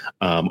children,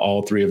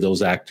 all 3 of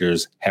those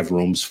actors have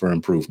rooms for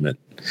improvement.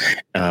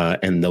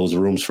 And those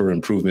rooms for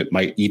improvement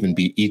might even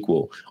be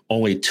equal.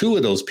 Only 2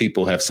 of those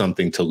people have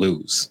something to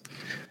lose.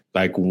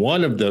 Like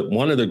one of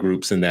the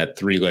groups in that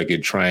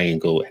 3-legged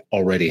triangle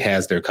already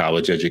has their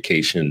college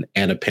education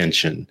and a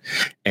pension,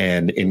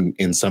 and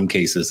in some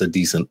cases a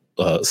decent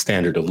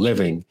standard of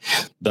living.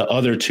 The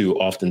other 2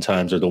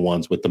 oftentimes are the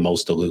ones with the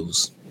most to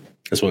lose.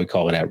 That's what we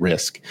call it, at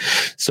risk.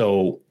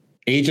 So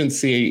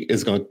agency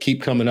is going to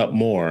keep coming up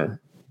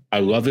more. I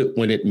love it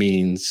when it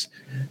means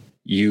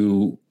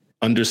you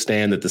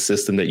understand that the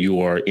system that you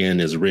are in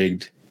is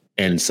rigged,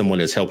 and someone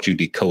has helped you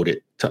decode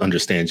it to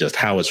understand just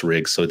how it's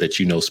rigged so that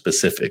you know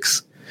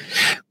specifics.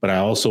 But I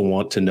also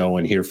want to know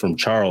and hear from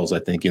Charles, I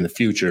think, in the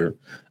future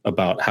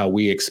about how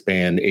we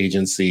expand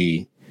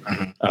agency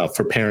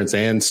for parents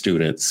and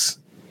students,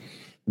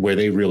 where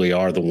they really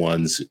are the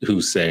ones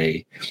who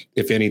say,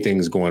 if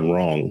anything's going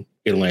wrong,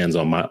 it lands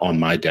on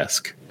my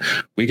desk.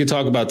 We can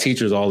talk about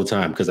teachers all the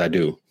time, because I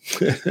do.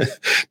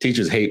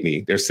 Teachers hate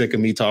me. They're sick of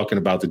me talking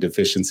about the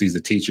deficiencies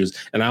of teachers.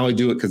 And I only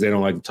do it because they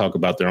don't like to talk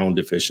about their own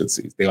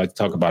deficiencies. They like to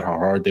talk about how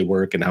hard they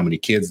work and how many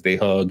kids they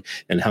hug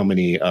and how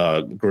many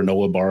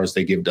granola bars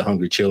they give to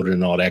hungry children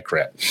and all that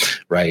crap.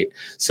 Right.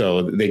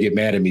 So they get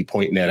mad at me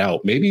pointing that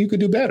out. Maybe you could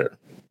do better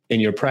in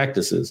your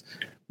practices.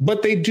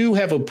 But they do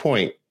have a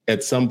point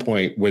at some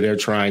point where they're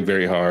trying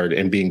very hard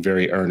and being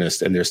very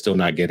earnest, and they're still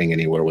not getting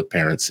anywhere with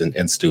parents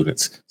and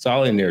students. So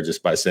I'll end there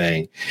just by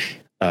saying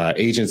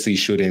agency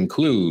should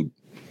include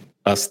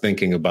us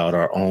thinking about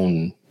our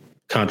own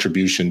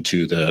contribution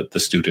to the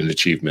student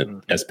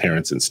achievement as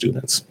parents and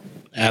students.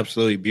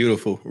 Absolutely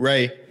beautiful.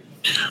 Ray.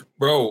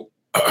 Bro,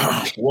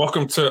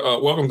 welcome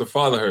to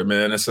fatherhood,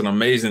 man. It's an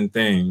amazing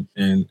thing.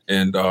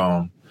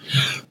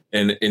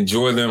 And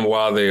enjoy them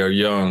while they are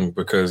young,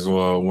 because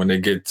when they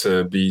get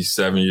to be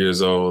 7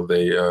 years old,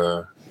 they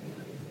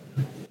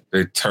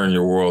turn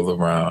your world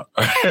around.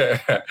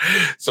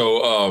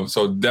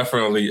 So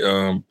definitely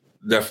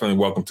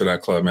welcome to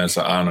that club, man. It's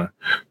an honor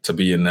to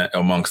be in that,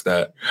 amongst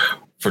that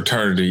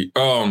fraternity.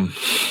 Chris,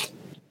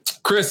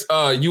 Chris,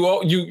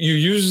 you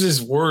use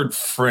this word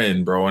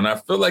friend, bro, and I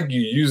feel like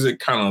you use it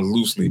kind of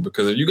loosely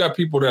because if you got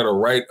people that are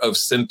right of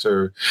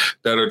center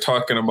that are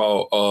talking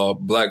about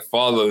Black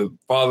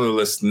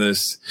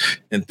fatherlessness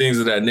and things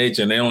of that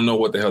nature, and they don't know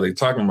what the hell they're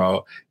talking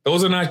about.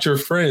 Those are not your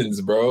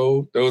friends,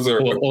 bro. Those are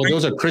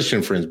those are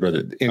Christian friends,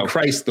 brother. In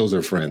Christ, those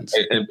are friends.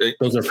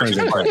 Those are friends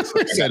in Christ.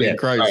 In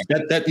Christ.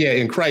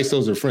 In Christ,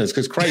 those are friends.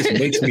 Because Christ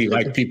makes me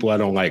like people I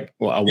don't like.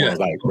 Well, I want to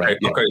like. Right.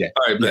 Okay. Yeah.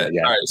 All right.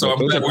 All right. So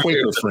those are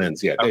Quaker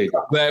friends. Yeah. I'm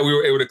glad we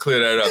were able to clear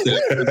that up.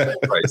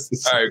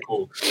 Christ. All right.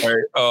 Cool.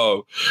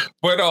 All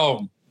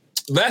right.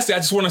 Lastly, I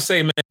just want to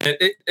say, man,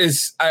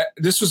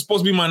 this was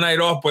supposed to be my night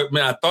off, but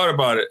man, I thought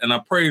about it and I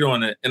prayed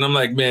on it, and I'm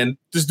like, man,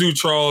 this dude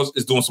Charles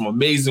is doing some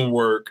amazing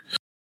work.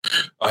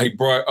 He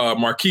brought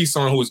Marquise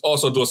on, who is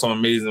also doing some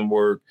amazing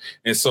work,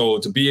 and so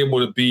to be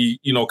able to be,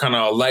 kind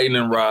of a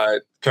lightning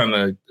rod, kind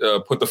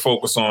of put the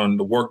focus on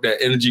the work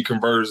that Energy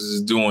Converters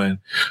is doing.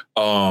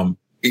 I'm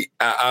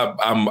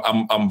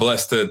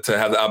blessed to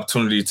have the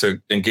opportunity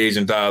to engage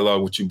in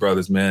dialogue with you,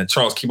 brothers, man.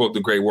 Charles, keep up the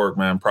great work,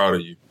 man. I'm proud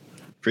of you.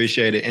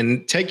 Appreciate it.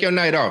 And take your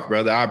night off,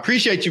 brother. I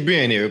appreciate you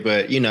being here,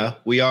 but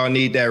we all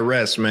need that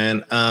rest,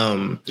 man.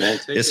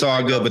 It's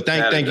all good. But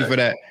thank you for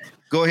that.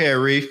 Go ahead,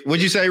 Reef.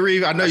 What'd you say,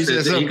 Reef? I know you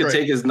said something. He could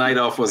take his night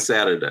off on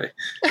Saturday.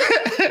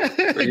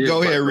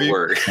 Go ahead, Reef.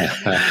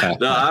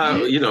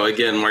 No,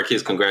 again,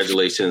 Marquise,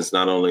 congratulations,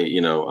 not only,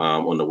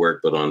 on the work,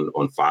 but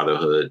on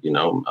fatherhood.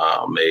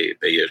 May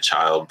your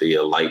child be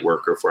a light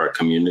worker for our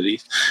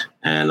community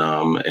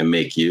and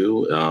make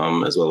you,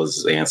 as well as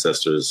his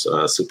ancestors,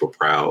 super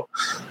proud.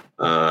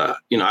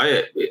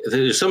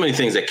 There's so many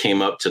things that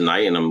came up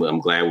tonight, and I'm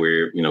glad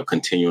we're,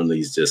 continuing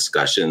these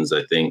discussions.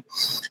 I think,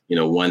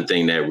 one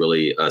thing that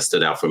really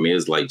stood out for me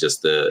is like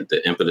just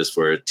the impetus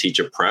for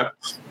teacher prep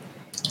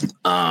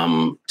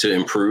to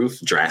improve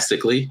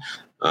drastically,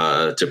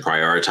 to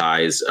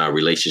prioritize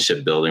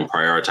relationship building,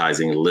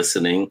 prioritizing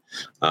listening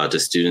to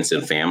students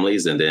and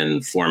families, and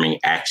then forming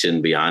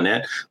action beyond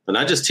that. But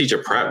not just teacher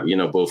prep,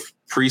 both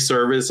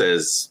pre-service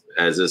as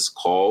it's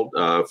called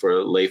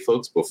for lay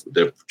folks,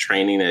 the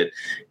training that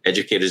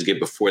educators get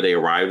before they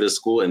arrive at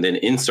school, and then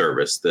in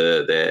service,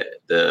 the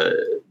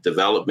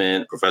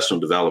development, professional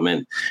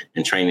development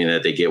and training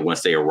that they get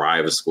once they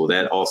arrive at school.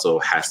 That also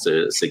has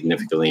to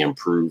significantly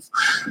improve.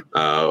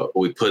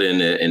 We put in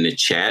the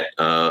chat,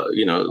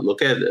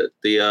 look at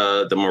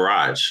the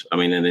Mirage. I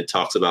mean, and it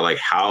talks about like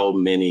how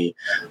many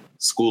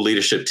school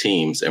leadership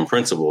teams and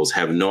principals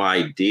have no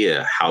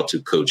idea how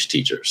to coach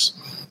teachers.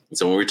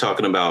 So when we're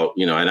talking about,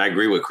 and I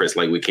agree with Chris,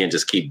 like we can't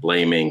just keep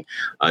blaming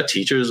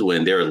teachers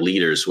when there are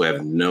leaders who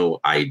have no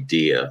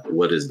idea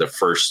what is the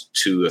first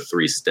 2 or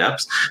 3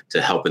 steps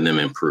to helping them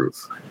improve.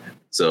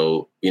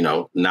 So,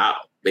 not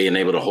being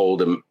able to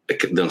hold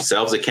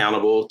themselves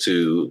accountable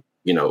to,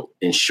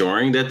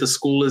 ensuring that the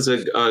school is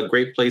a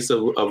great place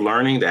of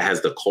learning that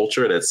has the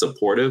culture that's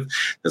supportive,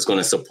 that's going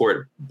to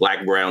support Black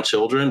and brown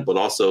children, but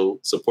also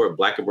support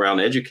Black and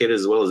brown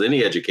educators as well as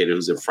any educator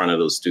who's in front of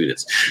those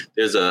students.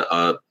 There's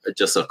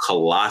just a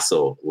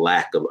colossal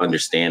lack of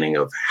understanding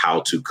of how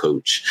to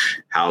coach,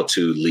 how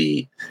to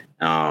lead.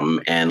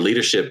 And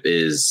leadership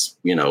is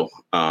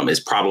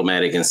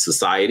problematic in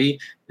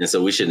society. And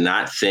so we should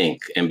not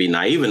think and be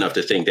naive enough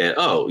to think that,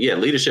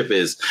 leadership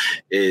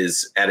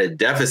is at a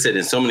deficit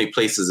in so many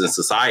places in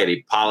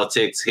society,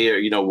 politics here,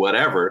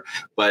 whatever.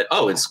 But,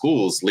 in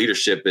schools,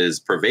 leadership is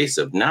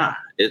pervasive. Nah,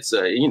 it's,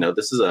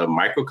 this is a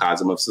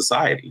microcosm of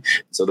society.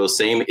 So those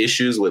same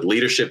issues with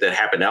leadership that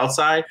happen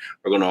outside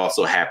are going to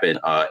also happen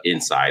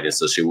inside. And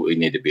so we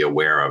need to be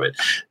aware of it.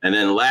 And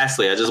then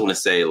lastly, I just want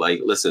to say,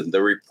 listen,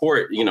 the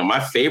report, my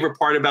favorite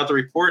part about the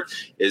report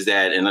is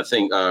that, and I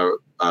think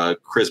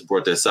Chris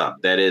brought this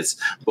up, that it's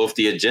both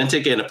the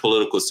agentic and the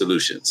political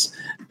solutions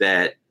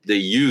that the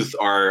youth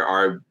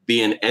are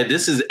being, and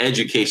this is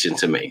education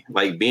to me,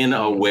 like being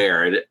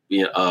aware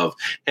of,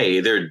 hey,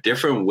 there are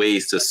different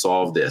ways to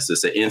solve this.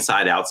 It's an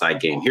inside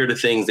outside game. Here are the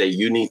things that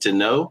you need to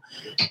know.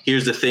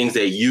 Here's the things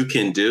that you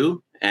can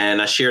do.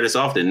 And I share this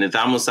often.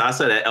 Nidhamu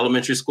Sasa, that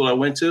elementary school I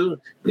went to,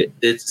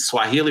 it's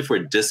Swahili for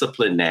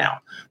discipline now.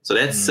 So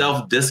that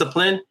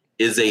self-discipline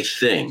is a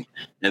thing.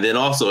 And then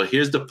also,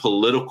 here's the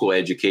political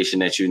education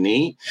that you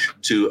need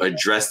to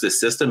address the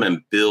system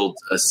and build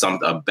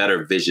a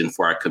better vision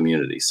for our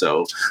community.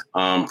 So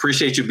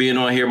appreciate you being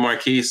on here,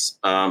 Marquise.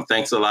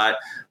 Thanks a lot.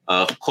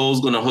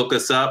 Cole's going to hook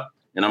us up,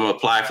 and I'm going to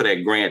apply for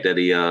that grant that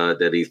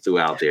he threw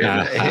out there.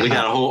 We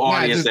got a whole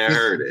audience that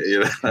heard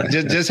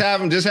it. Just have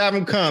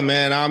him come,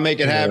 man. I'll make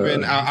it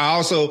happen. I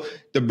also,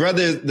 the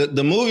brother,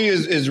 the movie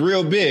is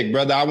real big,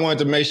 brother. I wanted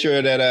to make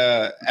sure that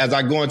as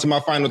I go into my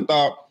final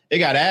thought, it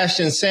got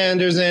Ashton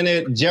Sanders in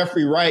it,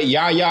 Jeffrey Wright,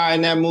 Yaya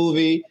in that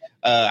movie,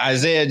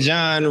 Isaiah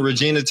John,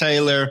 Regina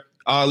Taylor,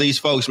 all these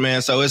folks,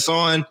 man. So it's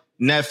on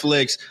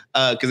Netflix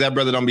because that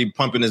brother don't be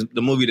pumping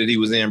the movie that he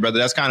was in, brother.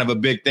 That's kind of a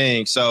big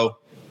thing. So,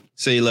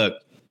 see, look,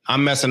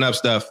 I'm messing up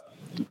stuff.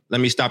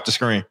 Let me stop the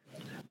screen.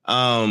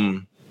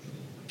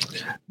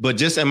 But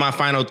just in my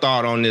final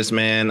thought on this,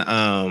 man,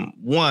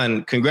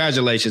 one,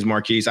 congratulations,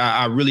 Marquise.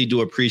 I really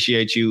do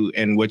appreciate you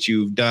and what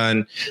you've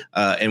done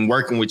and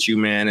working with you,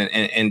 man.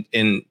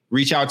 And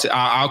reach out to,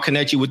 I'll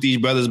connect you with these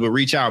brothers, but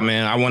reach out,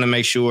 man. I want to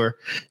make sure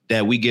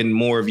that we get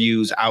more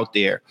views out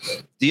there.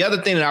 The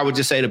other thing that I would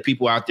just say to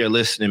people out there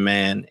listening,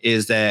 man,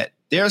 is that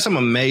there are some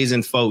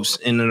amazing folks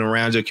in and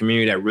around your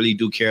community that really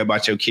do care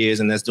about your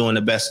kids and that's doing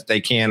the best that they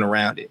can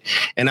around it.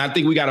 And I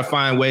think we got to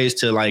find ways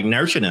to like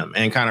nurture them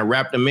and kind of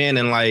wrap them in.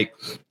 And like,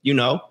 you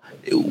know,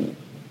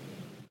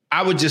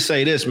 I would just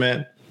say this,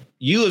 man.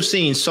 You have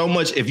seen so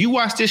much. If you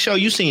watch this show,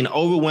 you've seen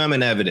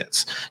overwhelming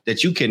evidence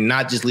that you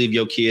cannot just leave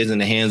your kids in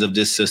the hands of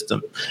this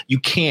system. You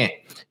can't.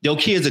 Your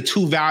kids are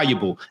too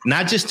valuable,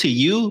 not just to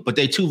you, but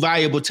they're too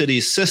valuable to the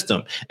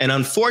system. And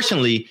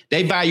unfortunately,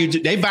 they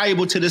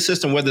valuable to the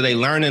system, whether they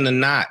learning or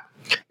not.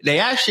 They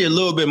actually a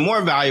little bit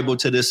more valuable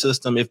to this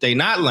system if they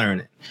not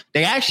learning.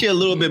 They actually a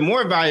little bit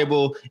more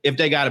valuable if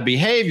they got a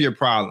behavior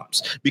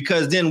problems,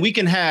 because then we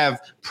can have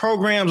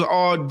programs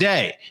all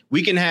day.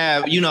 We can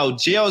have, you know,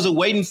 jails are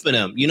waiting for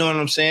them. You know what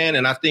I'm saying?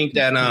 And I think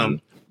that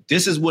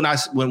this is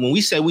when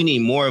we say we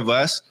need more of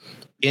us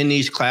in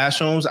these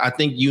classrooms, I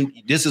think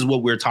this is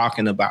what we're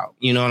talking about.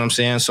 You know what I'm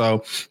saying?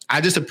 So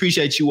I just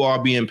appreciate you all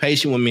being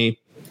patient with me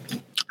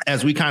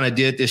as we kind of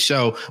did this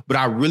show. But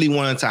I really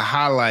wanted to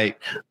highlight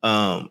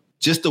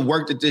just the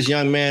work that this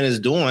young man is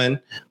doing.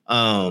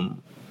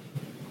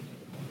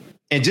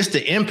 And just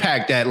the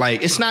impact that,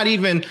 like, it's not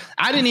even,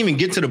 I didn't even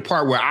get to the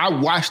part where I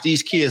watched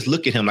these kids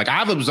look at him. Like,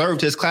 I've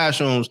observed his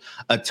classrooms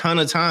a ton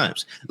of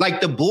times.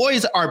 Like, the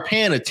boys are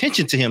paying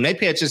attention to him. They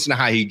pay attention to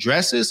how he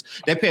dresses.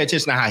 They pay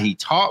attention to how he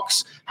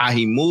talks, how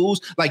he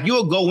moves. Like,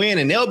 you'll go in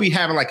and they'll be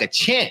having like a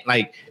chant.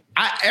 Like,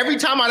 every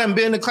time I done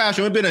been in the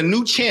classroom, it's been a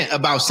new chant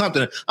about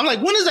something. I'm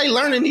like, when is they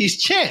learning these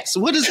chants?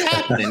 What is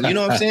happening? You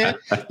know what I'm saying?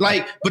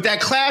 Like, but that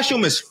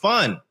classroom is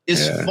fun.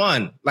 It's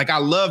fun. Like, I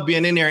love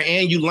being in there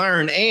and you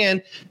learn,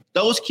 and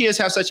those kids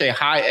have such a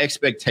high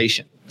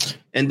expectation.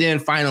 And then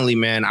finally,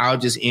 man, I'll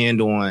just end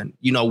on,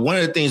 you know, one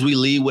of the things we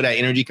lead with at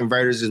Energy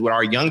Converters is with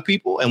our young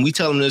people. And we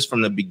tell them this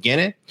from the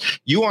beginning.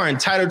 You are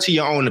entitled to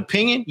your own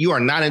opinion. You are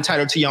not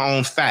entitled to your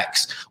own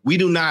facts. We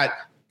do not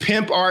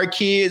pimp our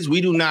kids. We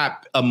do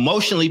not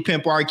emotionally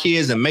pimp our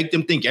kids and make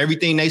them think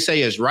everything they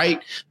say is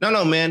right.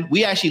 No, man.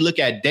 We actually look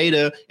at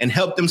data and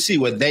help them see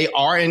what they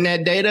are in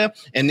that data.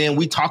 And then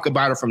we talk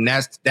about it from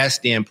that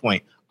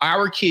standpoint.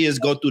 Our kids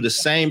go through the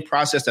same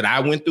process that I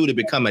went through to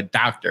become a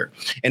doctor.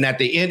 And at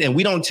the end, and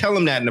we don't tell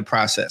them that in the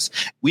process.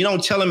 We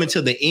don't tell them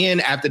until the end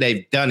after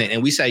they've done it.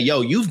 And we say,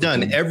 yo, you've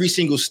done every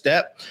single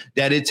step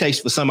that it takes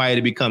for somebody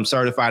to become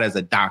certified as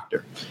a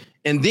doctor.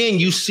 And then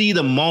you see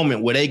the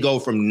moment where they go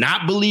from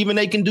not believing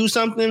they can do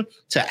something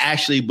to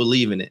actually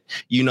believing it.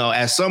 You know,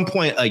 at some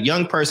point, a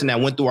young person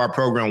that went through our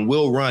program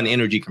will run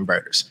Energy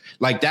Converters.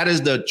 Like, that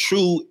is the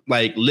true,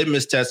 like,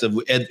 litmus test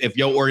of if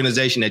your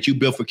organization that you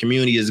built for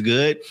community is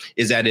good,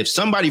 is that if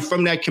somebody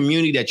from that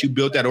community that you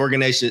built that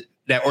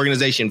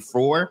organization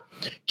for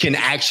can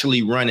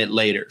actually run it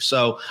later.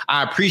 So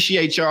I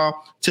appreciate y'all.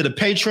 To the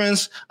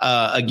patrons,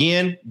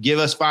 again, give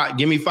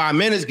me 5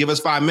 minutes. Give us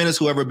 5 minutes.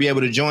 Whoever be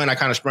able to join. I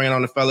kind of sprang it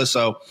on the fellas.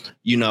 So,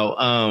 you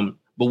know,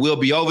 but we'll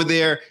be over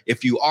there.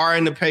 If you are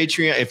in the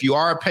Patreon, if you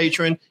are a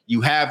patron,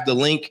 you have the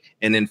link,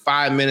 and in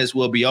 5 minutes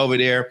we'll be over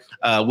there.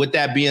 With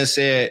that being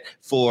said,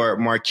 for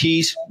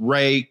Marquise,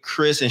 Ray,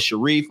 Chris, and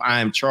Sharif, I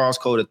am Charles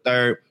Cole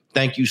III.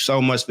 Thank you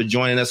so much for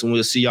joining us, and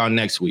we'll see y'all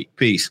next week.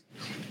 Peace.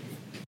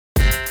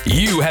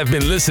 You have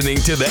been listening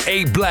to the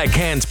 8 Black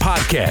Hands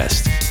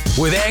podcast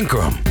with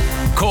Ankrum,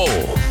 Cole,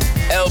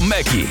 El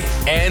Mekki,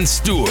 and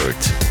Stewart.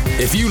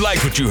 If you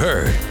like what you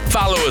heard,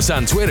 follow us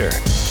on Twitter.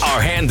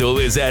 Our handle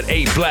is at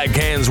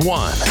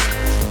 8BlackHands1.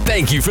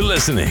 Thank you for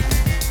listening.